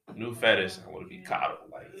 new fetish, I want to be coddled.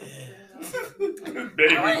 Like,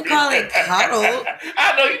 yeah. I wouldn't call it coddled.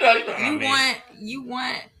 I know you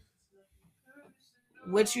want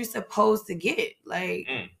what you're supposed to get. Like,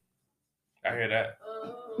 I hear that.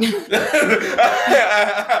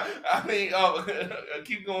 I mean,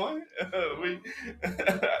 keep going.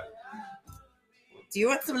 Do you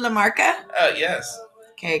want some La Marca? Yes.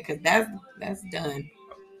 Okay, because that's done.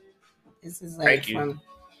 This is like from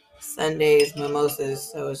Sunday's mimosas,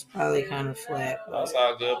 so it's probably kind of flat. That's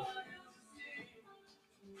all good.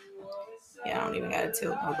 Yeah, I don't even gotta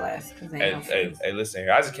tilt my glass because hey, listen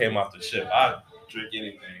here. I just came off the ship. I drink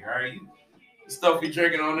anything. All right, the stuff you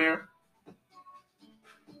drinking on there.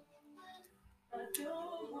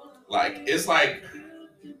 Like, it's like,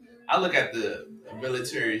 I look at the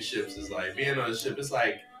military ships as like, being on a ship, it's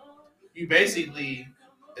like, you basically,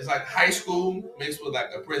 it's like high school mixed with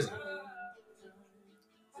like a prison.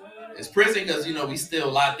 It's prison because, we still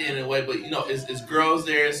locked in a way, but, it's girls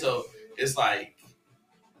there, so it's like,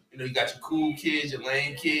 you got your cool kids, your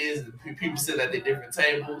lame kids, and people sit at their different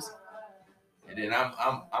tables. And then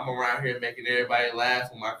I'm around here making everybody laugh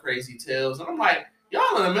with my crazy tales. And I'm like,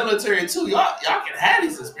 y'all in the military too. Y'all can have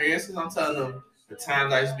these experiences. I'm telling them the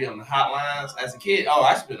times I used to be on the hotlines as a kid. Oh,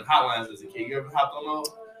 I used to be on the hotlines as a kid. You ever hopped on those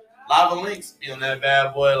lava links? Be on that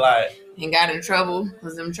bad boy like. And got in trouble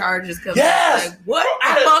because them charges come. Yes. Like, what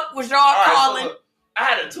the fuck was y'all calling? So I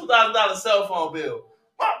had a $2,000 cell phone bill.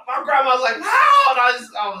 My grandma was like, how? And I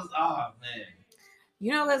was, oh man.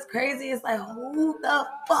 You know what's crazy? It's like, who the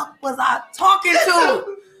fuck was I talking to?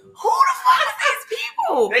 Who the fuck is these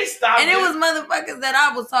people? They stopped. And it was motherfuckers that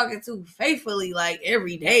I was talking to faithfully, like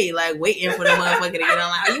every day, like waiting for the motherfucker to get on.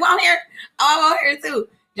 Like, are you out here? Oh, I'm out here too.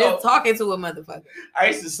 Just talking to a motherfucker. I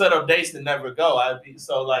used to set up dates to never go. I used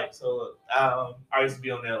to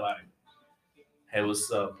be on there like, hey,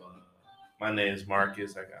 what's up? My name is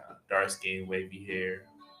Marcus. I got dark skin, wavy hair,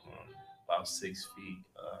 about 6 feet.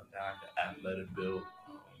 I got athletic build.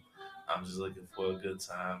 I'm just looking for a good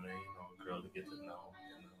time and a girl to get to know.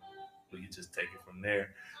 We can just take it from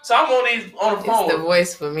there. So I'm on the phone. It's the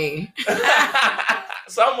voice for me.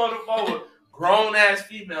 So I'm on the phone grown ass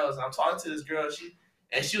females. I'm talking to this girl.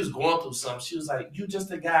 She was going through something. She was like, "You just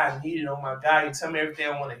the guy I needed. Oh my God, you tell me everything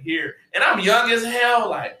I want to hear." And I'm young as hell.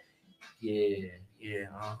 Like, yeah,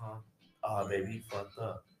 oh baby, you fucked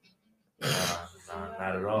up. Nah,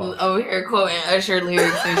 not at all. Over here quoting Usher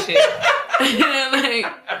lyrics and shit. Like,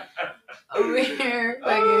 over here,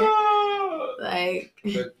 fucking, like.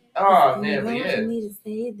 Oh man, but yeah. Me to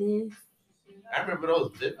say this. I remember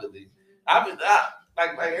those vividly.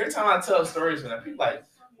 Like every time I tell stories, man, people like,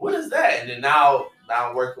 what is that? And then now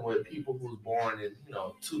I'm working with people who's born in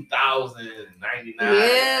 2099.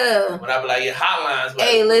 Yeah. When I be like, hotlines.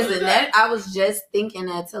 Hey, listen, that I was just thinking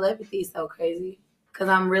that telepathy is so crazy because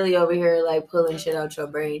I'm really over here like pulling shit out your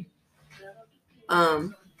brain.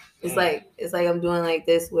 It's like I'm doing like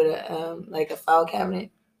this with a file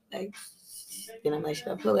cabinet, like. Then I'm like, should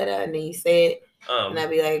I pull it out? And then you say it. And I'd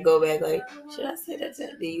be like, go back, like, should I say that?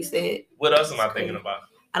 Then you say it. What else am I thinking about?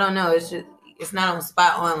 I don't know. It's not on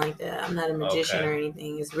spot on like that. I'm not a magician or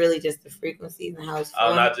anything. It's really just the frequencies and how it's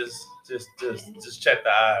flowing. Not just check the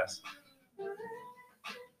eyes.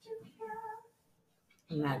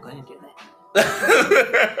 I'm not going to do that.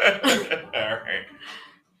 All right.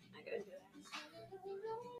 I'm not going to do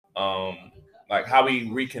that. Like how we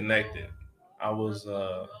reconnected. I was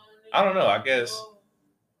I don't know. I guess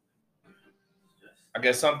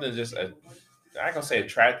something just I ain't gonna say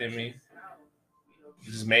attracted me.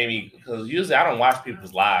 It just made me, because usually I don't watch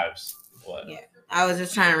people's lives. What? Yeah, I was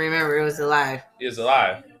just trying to remember it was alive. It was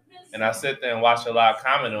alive, and I sit there and watch a live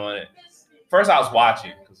comment on it. First, I was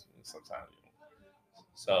watching because sometimes,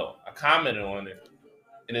 so I commented on it,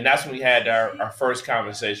 and then that's when we had our first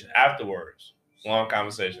conversation afterwards. Long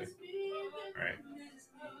conversation, right?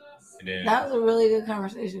 And then, that was a really good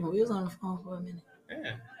conversation. We was on the phone for a minute.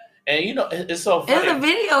 Yeah. And it's so funny. It's a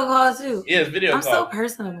video call too. Yeah, it's video call. I'm so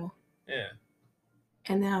personable. Yeah.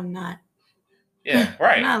 And then I'm not. Yeah,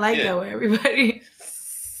 right. I'm not like that with everybody.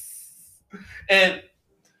 And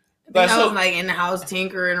I was like in the house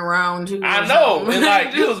tinkering around too. I know. And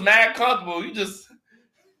like you was mad comfortable. You just,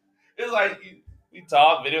 it's like we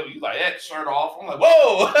talk video. You like that shirt off. I'm like,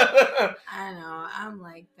 whoa. I know. I'm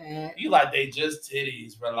like that. You like they just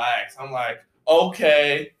titties. Relax. I'm like,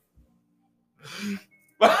 okay.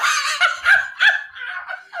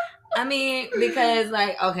 I mean, because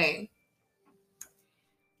like, okay,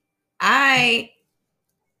 I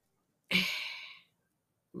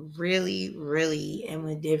really, really am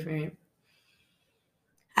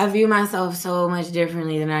I view myself so much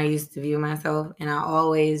differently than I used to view myself, and I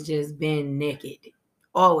always just been naked,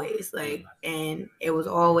 always, like, and it was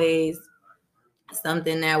always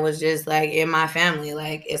something that was just like in my family,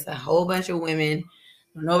 like it's a whole bunch of women,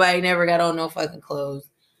 nobody never got on no fucking clothes.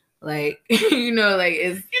 Like, like it's... You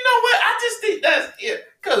know what? I just think that's it.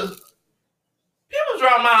 Because people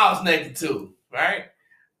around my house naked too, right?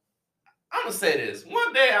 I'm going to say this.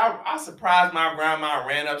 One day, I surprised my grandma,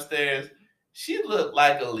 ran upstairs. She looked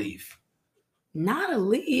like a leaf. Not a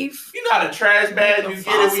leaf. You know how the trash bag you get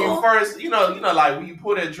it when you first, like when you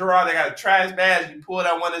pull that drawer out, they got a trash bag, you pull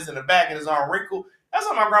that one that's in the back and it's all wrinkled. That's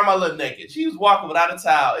how my grandma looked naked. She was walking without a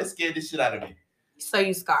towel. It scared the shit out of me. So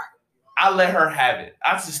you scarred. I let her have it.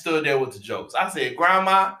 I just stood there with the jokes. I said,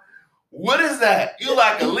 Grandma, what is that? You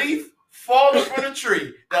like a leaf falling from the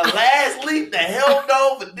tree. The last leaf that held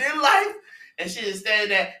over dear life. And she just standing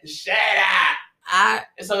there, shut up.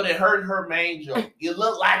 And so they heard her main joke. You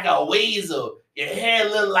look like a weasel. Your hair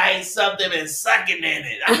look like something been sucking in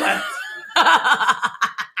it. I'm like...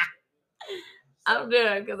 I'm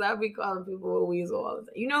done because I be calling people a weasel all the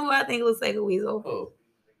time. You know who I think looks like a weasel? Oh.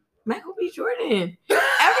 Michael B. Jordan. Everybody be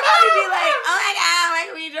like, oh my God,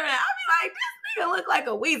 Michael B. Jordan. I'll be like, this nigga look like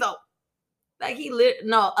a weasel. Like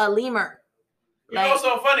a lemur. You know what's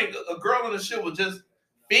so funny? A girl in the shit was just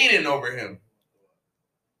feeding over him.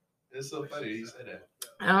 It's so funny you said that.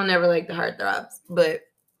 I don't never like the heartthrobs, but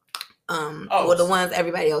the ones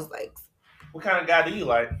everybody else likes. What kind of guy do you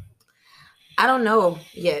like? I don't know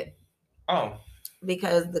yet. Oh.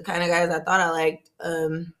 Because the kind of guys I thought I liked,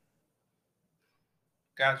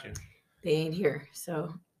 got you. They ain't here,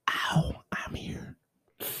 so. Ow, I'm here.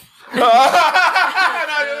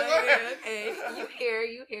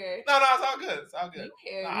 Okay, you here. No, it's all good. It's all good. You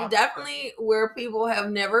here. You definitely where people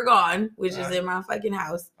have never gone, which is in my fucking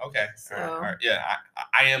house. Okay. So, all right. Yeah,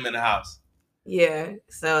 I am in the house. Yeah,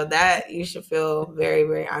 so that you should feel very,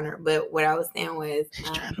 very honored. But what I was saying was,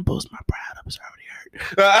 he's trying to boost my pride up. It's already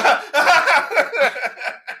hurt.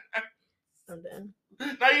 I'm done.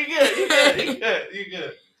 No, you good. You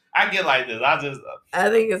good. I get like this. I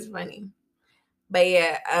think it's funny, but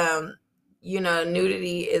yeah,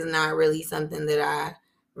 nudity is not really something that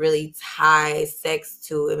really tie sex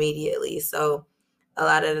to immediately. So a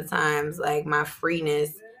lot of the times, like my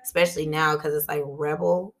freeness, especially now, because it's like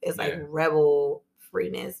rebel, it's like rebel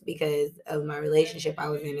freeness because of my relationship I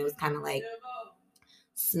was in. It was kind of like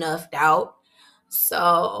snuffed out.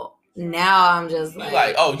 So now I'm just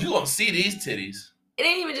like, oh, you gonna see these titties. It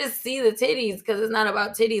ain't even just see the titties because it's not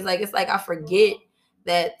about titties. Like, it's like I forget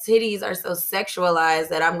that titties are so sexualized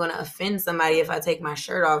that I'm going to offend somebody if I take my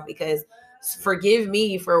shirt off, because forgive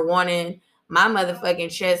me for wanting my motherfucking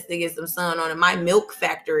chest to get some sun on it. My milk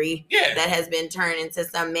factory that has been turned into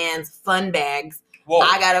some man's fun bags. Whoa.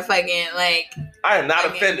 I got to fucking, like... I am not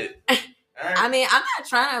offended. I mean, I'm not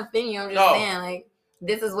trying to offend you. I'm just saying, like,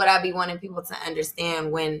 this is what I be wanting people to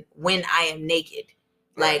understand when I am naked.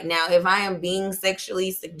 Like, now, if I am being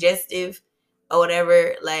sexually suggestive or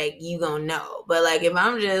whatever, like, you gonna know. But, like, if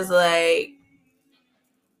I'm just, like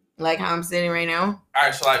how I'm sitting right now. All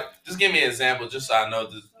right, so, like, just give me an example just so I know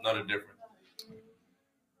the difference.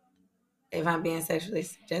 If I'm being sexually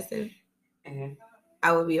suggestive,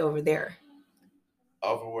 I would be over there.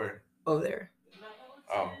 Over where? Over there.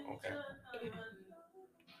 Oh, okay.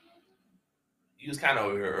 You was kind of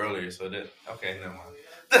over here earlier, so that... Okay, never mind.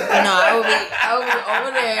 No, I would be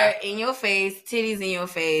over there in your face, titties in your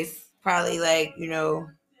face, probably like, you know,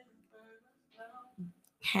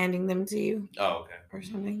 handing them to you. Oh, okay. Or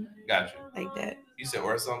something. Gotcha. Like that. You said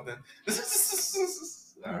or something?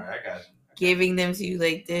 All right, I got you. Giving them to you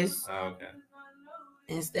like this. Oh, okay.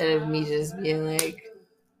 Instead of me just being like...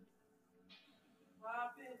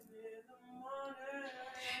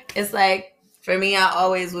 It's like, for me, I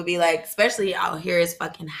always would be like, especially out here, it's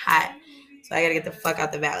fucking hot. So I gotta get the fuck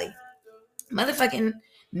out the valley. Motherfucking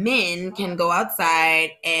men can go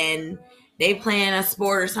outside and they playing a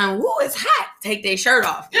sport or something. Woo, it's hot. Take their shirt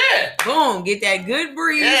off. Yeah. Boom. Get that good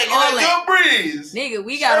breeze. Yeah, all that good breeze. Nigga,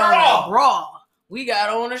 we got on a bra. We got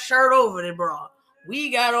on a shirt over the bra.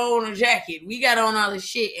 We got on a jacket. We got on all this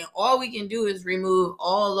shit. And all we can do is remove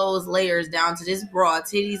all those layers down to this bra.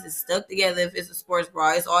 Titties is stuck together if it's a sports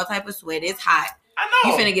bra. It's all type of sweat. It's hot. I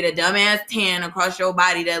know. You finna get a dumbass tan across your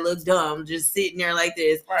body that looks dumb just sitting there like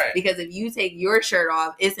this. Right. Because if you take your shirt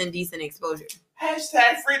off, it's indecent exposure.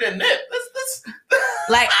 Hashtag free the nip.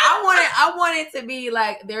 Like, I want it to be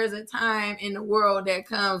like there's a time in the world that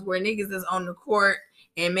comes where niggas is on the court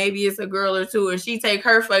and maybe it's a girl or two and she take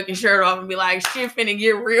her fucking shirt off and be like, shit finna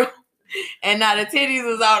get real. And now the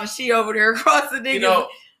titties is out and she over there across the niggas. You know,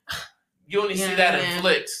 you only see that in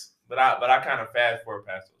flicks, but I kind of fast forward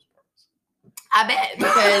past those parts. I bet,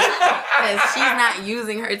 because she's not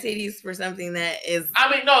using her titties for something that is... I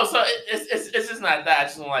mean, no, so it's just not that. I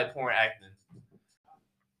just don't like porn acting.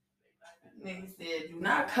 Nigga said, do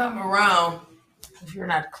not come around if you're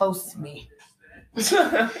not close to me.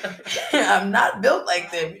 I'm not built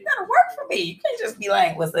like them. You gotta work for me. You can't just be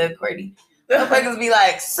like, what's up, Courtney? Motherfuckers be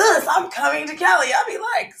like, sis, I'm coming to Cali. I'll be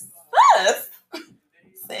like, sis?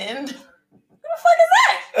 Send? Who the fuck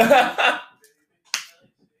is that?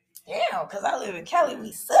 Damn, because I live in Cali.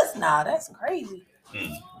 We sis now. That's crazy.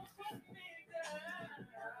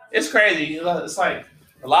 It's crazy. It's like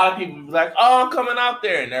a lot of people be like, oh, I'm coming out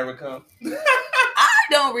there and never come. I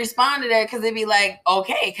don't respond to that because it'd be like,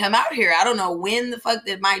 okay, come out here. I don't know when the fuck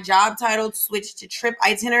did my job title switch to trip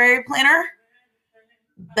itinerary planner.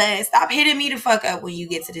 But stop hitting me the fuck up when you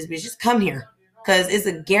get to this bitch. Just come here. Because it's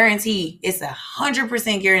a guarantee. It's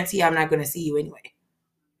 100% guarantee I'm not going to see you anyway.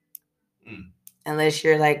 Unless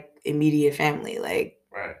you're like immediate family. Like,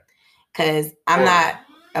 right. Because I'm not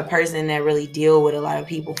a person that really deal with a lot of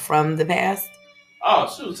people from the past. Oh,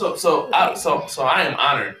 shoot. So I am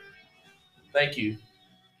honored. Thank you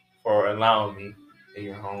for allowing me in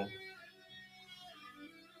your home.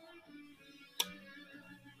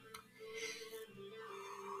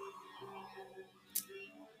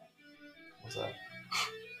 What's up?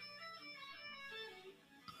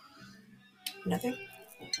 Nothing.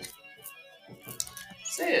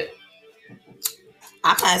 Say it.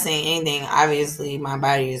 I'm not saying anything. Obviously, my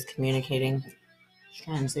body is communicating. Just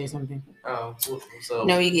trying to say something. Oh, so...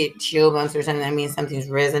 No, you get chill bumps or something. That means something's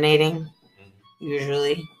resonating.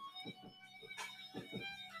 Usually.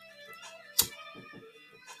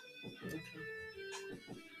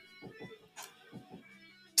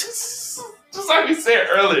 Just like we said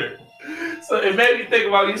earlier. So it made me think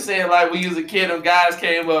about you saying like we was a kid and guys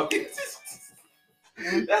came up.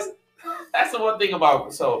 That's the one thing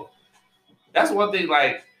about that's one thing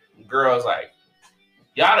like girls like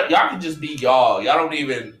y'all can just be y'all. Y'all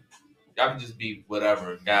can just be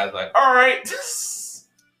whatever. Guys like, all right.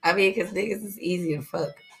 I mean, because niggas is easy to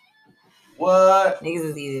fuck. What? Niggas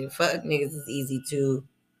is easy to fuck. Niggas is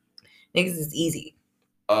easy.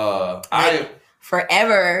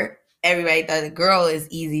 forever, everybody thought the girl is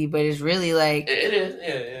easy, but it's really like It is.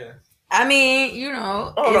 Yeah. I mean, you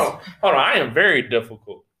know. Oh no, hold on. I am very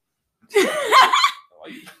difficult.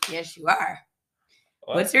 Yes, you are.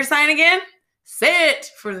 What? What's your sign again? Say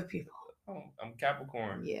it for the people. Oh, I'm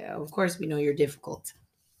Capricorn. Yeah, of course we know you're difficult.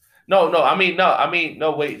 No. Wait, no.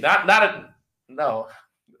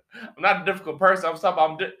 I'm not a difficult person. I'm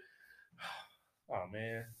talking. Oh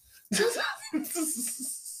man.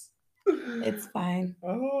 It's fine.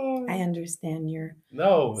 Oh. I understand your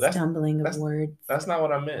that's stumbling of words. That's not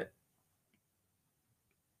what I meant.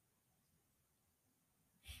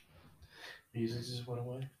 Music just went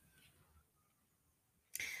away.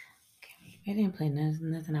 I didn't play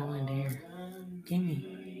nothing I wanted to hear. Give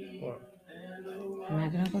me. What? I'm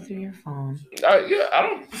not gonna go through your phone. Yeah, I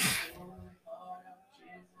don't.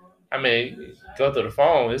 I mean, go through the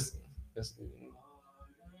phone. It's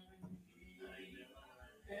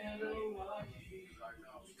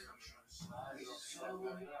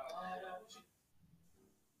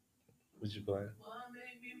what you playing?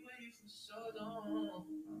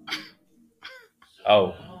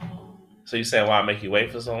 Oh, so you saying why I make you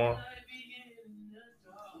wait for so long?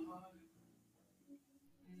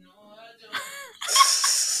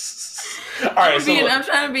 All right, I'm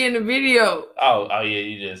trying to be in the video. Oh yeah,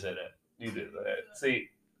 you did say that. You did say that. See,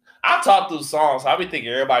 I talk through songs. So I be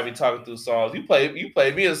thinking everybody be talking through songs. You play me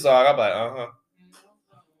a song. I'm like,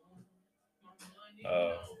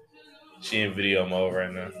 she in video mode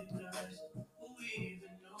right now.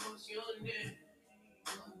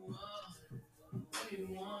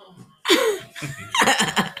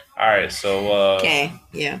 All right, so okay,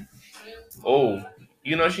 yeah. Oh,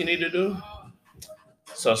 you know what you need to do?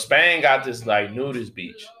 So Spain got this like nudist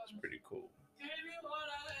beach. It's pretty cool.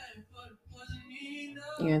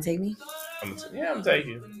 You gonna take me? I'm gonna take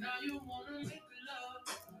you.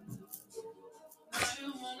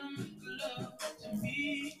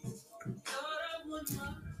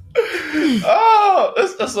 Oh,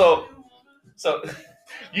 so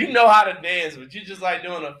you know how to dance, but you just like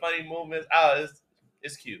doing a funny movement. Oh,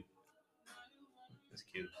 it's cute. It's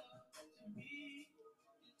cute.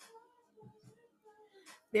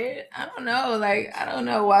 I don't know. Like, I don't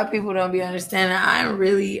know why people don't be understanding. I'm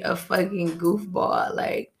really a fucking goofball.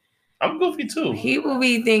 Like, I'm goofy too. People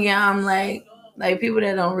be thinking I'm like people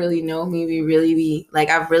that don't really know me be like,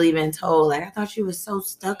 I've really been told, like, I thought you was so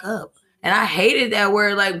stuck up. And I hated that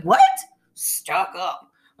word. Like, what? Stuck up.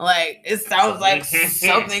 Like, it sounds like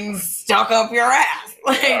something stuck up your ass.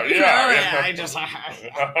 Like, I just,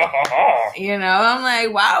 you know, I'm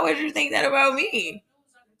like, why would you think that about me?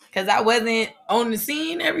 Because I wasn't on the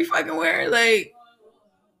scene every fucking where. Like,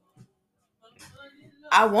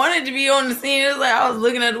 I wanted to be on the scene. It was like I was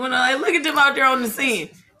looking at the window, like, look at them out there on the scene.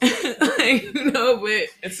 Like, you know, but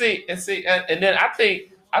and then I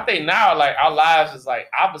think now, like, our lives is like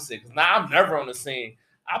opposite. Because now I'm never on the scene.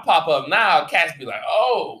 I pop up now, cats be like,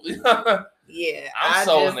 oh. Yeah, I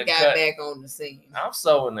just got back on the scene. I'm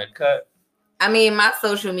so in the cut. I mean, my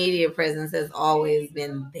social media presence has always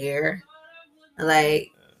been there. Like,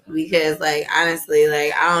 because, like, honestly,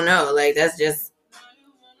 like, I don't know. Like, that's just,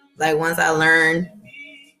 like, once I learned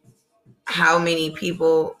how many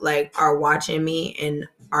people, like, are watching me and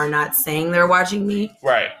are not saying they're watching me.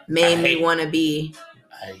 Right. Made me want to be.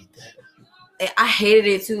 I hate that. I hated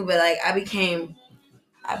it, too, but, like, I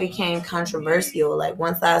became controversial. Like,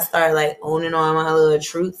 once I started, like, owning all my little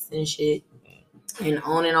truths and shit, and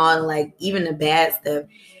owning all, like, even the bad stuff,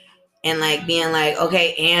 and, like, being like,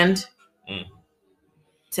 okay, and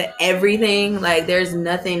to everything, like, there's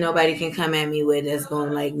nothing nobody can come at me with that's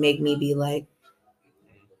gonna, like, make me be like,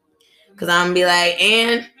 because I'm gonna be like,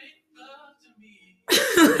 and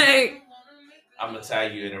like, I'm gonna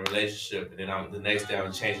tag you in a relationship, and then the next day I'm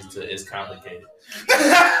gonna change it to it's complicated.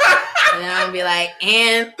 And then I'm gonna be like,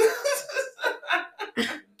 and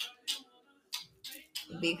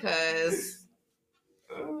because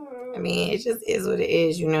I mean, it just is what it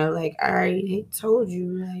is, you know. Like, I already told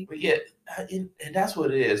you, like. But yeah, and that's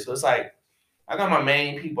what it is. So it's like, I got my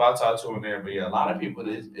main people I talk to in there, but yeah, a lot of people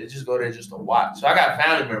they just go there just to watch. So I got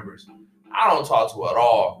family members I don't talk to at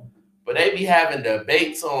all, but they be having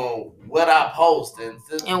debates on what I post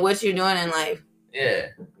and what you're doing in life.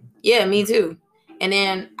 Yeah, me too. And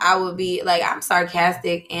then I would be like, I'm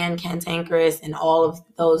sarcastic and cantankerous and all of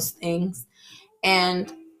those things. And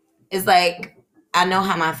it's like, I know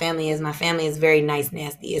how my family is. My family is very nice,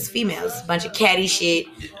 nasty. It's females. A bunch of catty shit,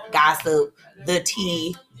 gossip, the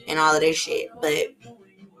tea, and all of this shit. But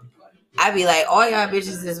I be like, all y'all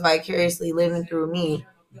bitches is vicariously living through me.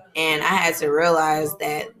 And I had to realize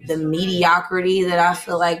that the mediocrity that I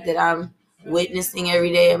feel like that I'm witnessing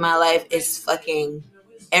every day of my life is fucking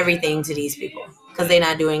everything to these people because they're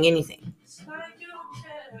not doing anything.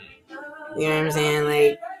 You know what I'm saying?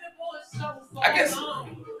 Like, I guess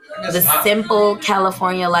the simple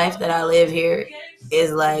California life that I live here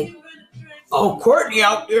is like, oh, Courtney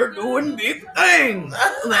out there doing big things.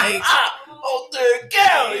 Like, out there in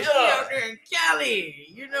Cali, she out there in Cali.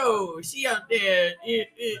 You know, she out there. And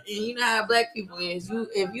you know how black people is.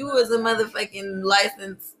 If you was a motherfucking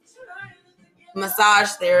licensed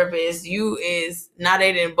massage therapist, you is now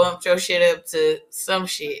they didn't bump your shit up to some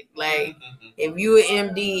shit. Like, if you an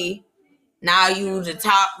MD, now you the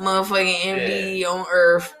top motherfucking MD on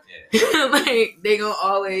earth. Yeah. Like, they gonna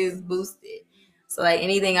always boost it. So like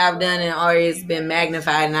anything I've done and always been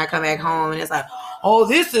magnified, and I come back home and it's like, oh,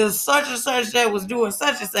 this is such and such that was doing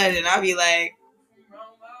such and such, and I'll be like,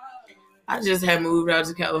 I just had moved out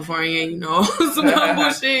to California, you know, some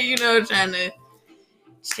humble shit, you know, trying to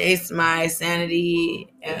chase my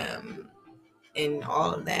sanity and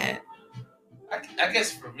all of that. I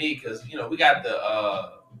guess for me, because you know we got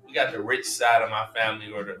the rich side of my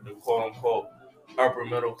family, or the quote unquote upper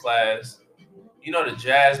middle class. You know the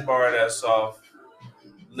jazz bar that's off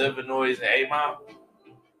Livernois and 8 Mile?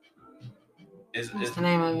 What's the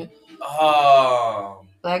name of it?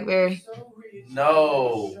 Blackberry?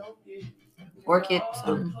 No. Orchid?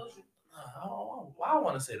 Something. I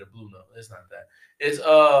want to say the Blue Note. It's not that. It's right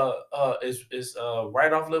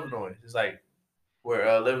off Livernois. It's like where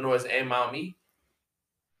Livernois and 8 Mile meet.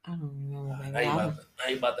 I don't remember. Now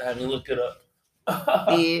you about to have me look it up.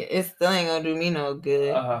 Yeah, it still ain't gonna do me no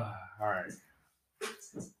good. All right.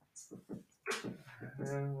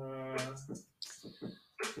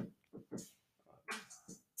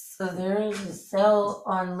 So there is a sale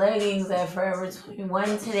on leggings at Forever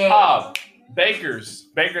 21 today. Baker's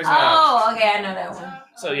House. Oh, okay, I know that one.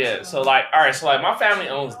 So yeah, so like, all right, so like my family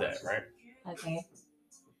owns that, right? Okay.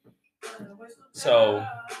 So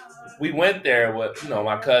we went there with, you know,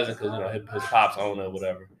 my cousin, because, you know, his pops own it or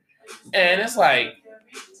whatever. And it's like,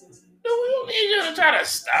 we don't need you to try to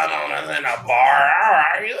stun on us in a bar. All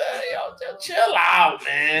right, yo, just chill out,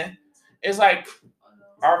 man. It's like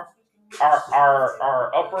our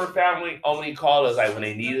upper family only call us like when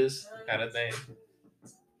they need us, kind of thing.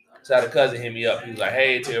 So I had a cousin hit me up. He was like,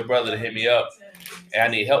 hey, tell your brother to hit me up, and I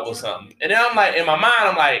need help with something. And then I'm like, in my mind,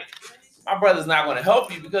 I'm like, my brother's not going to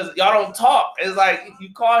help you because y'all don't talk. It's like,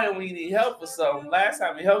 you call him when you need help with something. Last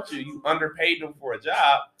time he helped you, you underpaid him for a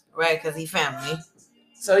job. Right, because he family.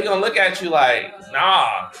 So he going to look at you like,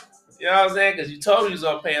 nah. You know what I'm saying? Because you told me you was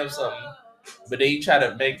going to pay him something. But then you try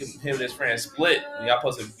to make him and his friend split. And you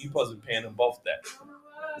supposed to be paying them both that.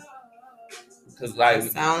 Because like,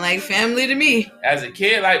 sound like family to me. As a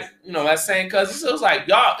kid, like, you know, that same cousin, so it was like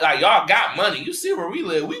y'all got money. You see where we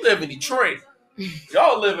live. We live in Detroit.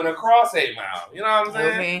 Y'all living across 8 Mile. You know what I'm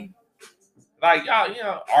saying? Okay. Like, y'all, you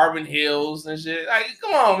know, Auburn Hills and shit. Like,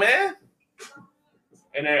 come on, man.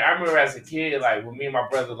 And then I remember as a kid, like, when me and my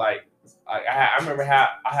brother, like I remember how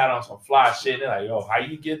I had on some fly shit. And they're like, yo, how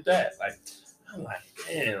you get that? Like, I'm like,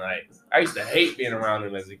 man, like, I used to hate being around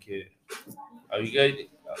him as a kid. Oh, you good?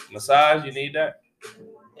 Massage? You need that?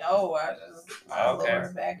 No, my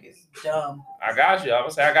lower back is dumb. I got you. I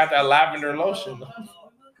would say I got that lavender lotion.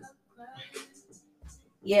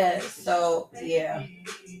 Yeah, so, yeah.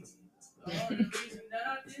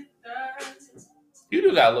 You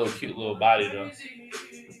do got a little cute little body, though.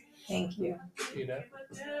 Thank you. You know?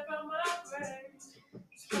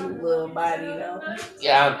 Cute little body, though.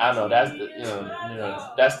 Yeah, I know. That's the, you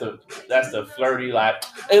know, that's the flirty, like,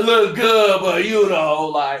 it look good, but you know,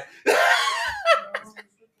 like.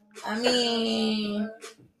 I mean,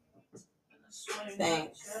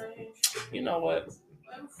 thanks. You know what?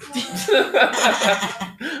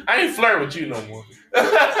 I ain't flirting with you no more.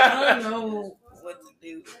 I don't know what to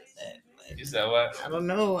do with that. Like, you said what? I don't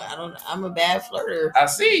know. I'm a bad flirter. I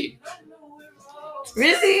see.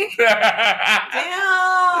 Really? Damn.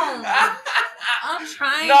 I'm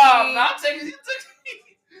trying. No, I'm taking you.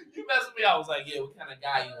 You messed with me. I was like, yeah, what kind of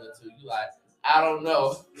guy you into? You like, I don't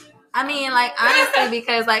know. I mean, like, honestly,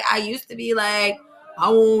 because like I used to be like, I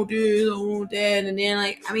want this, I want that, and then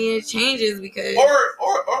like, I mean, it changes because or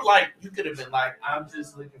like you could have been like, I'm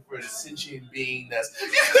just looking for the sentient being that's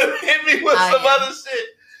you could have hit me with some other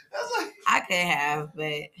shit. That's like I could have,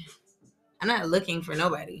 but I'm not looking for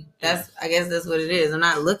nobody. I guess that's what it is. I'm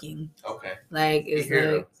not looking. Okay. Like it's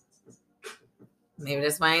like maybe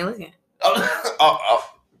that's why I ain't looking. Oh.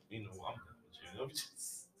 You know,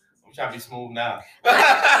 I'm trying to be smooth now.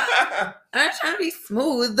 I'm not trying to be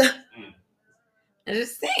smooth. I'm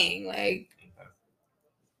just saying, like.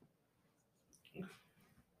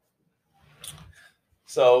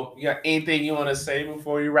 So, you got anything you want to say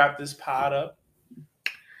before you wrap this pod up?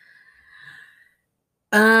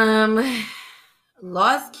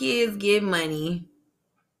 Lost kids get money.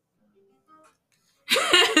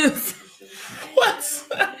 What?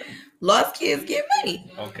 Lost kids get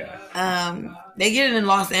money. Okay. They get it in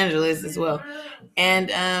Los Angeles as well.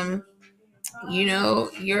 And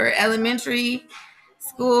your elementary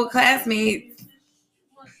school classmates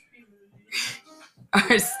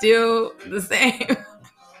are still the same.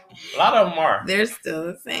 A lot of them are. They're still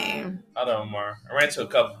the same. A lot of them are. I ran into a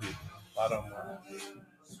couple people. A lot of them are.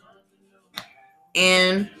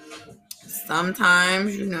 And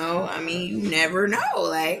sometimes, you never know.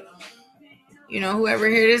 Like, whoever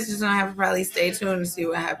hear this is gonna have to probably stay tuned and see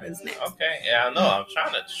what happens next. Okay, yeah, I know. I'm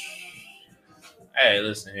trying to. Hey,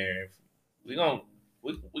 listen here. We gonna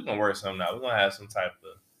work something out. We're gonna have some type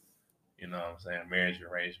of, marriage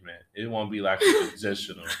arrangement. It won't be like a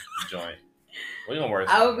traditional joint. We're gonna work.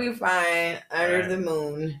 I will be fine under the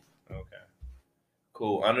moon. Okay.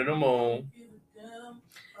 Cool. Under the moon.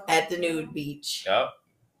 At the nude beach. Yep.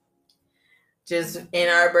 Just in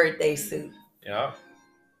our birthday suit. Yep.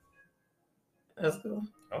 That's cool.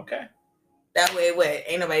 Okay. That way,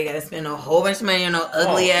 ain't nobody got to spend a whole bunch of money on no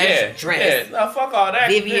ugly ass dress. Yeah, no, fuck all that.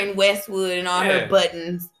 Vivian Westwood and all her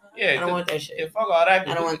buttons. Yeah, I don't want that shit. Yeah, fuck all that.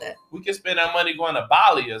 I don't want that. We can spend that money going to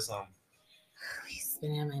Bali or something. We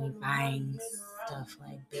spend that money buying stuff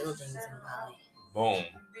like buildings in Bali. Boom.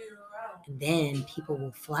 And then people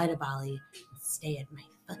will fly to Bali and stay at my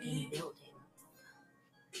fucking building.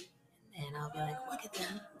 And I'll be like, look at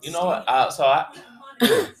them. You know what? Sorry,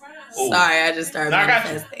 I just started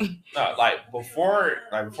manifesting. No, before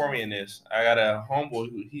me in this, I got a homeboy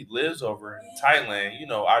who he lives over in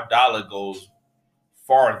Thailand. Our dollar goes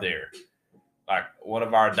far there. Like one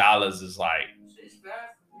of our dollars is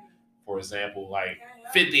for example,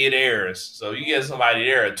 50 there. So you get somebody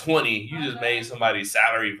there at 20, you just made somebody's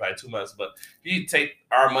salary for 2 months. But if you take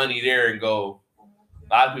our money there and go,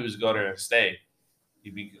 a lot of people just go there and stay.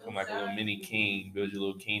 You become like a little mini king, build your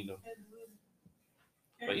little kingdom.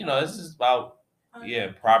 But it's just about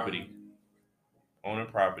property, owning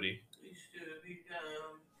property.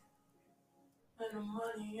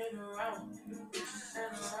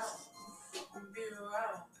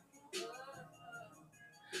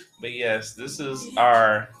 But yes, this is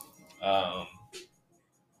our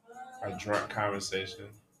drunk conversation.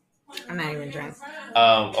 I'm not even drunk.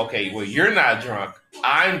 Okay, well you're not drunk.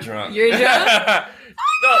 I'm drunk. You're drunk?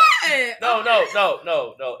 No.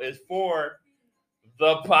 It's for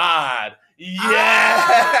the pod.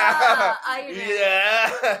 Yeah. Yeah.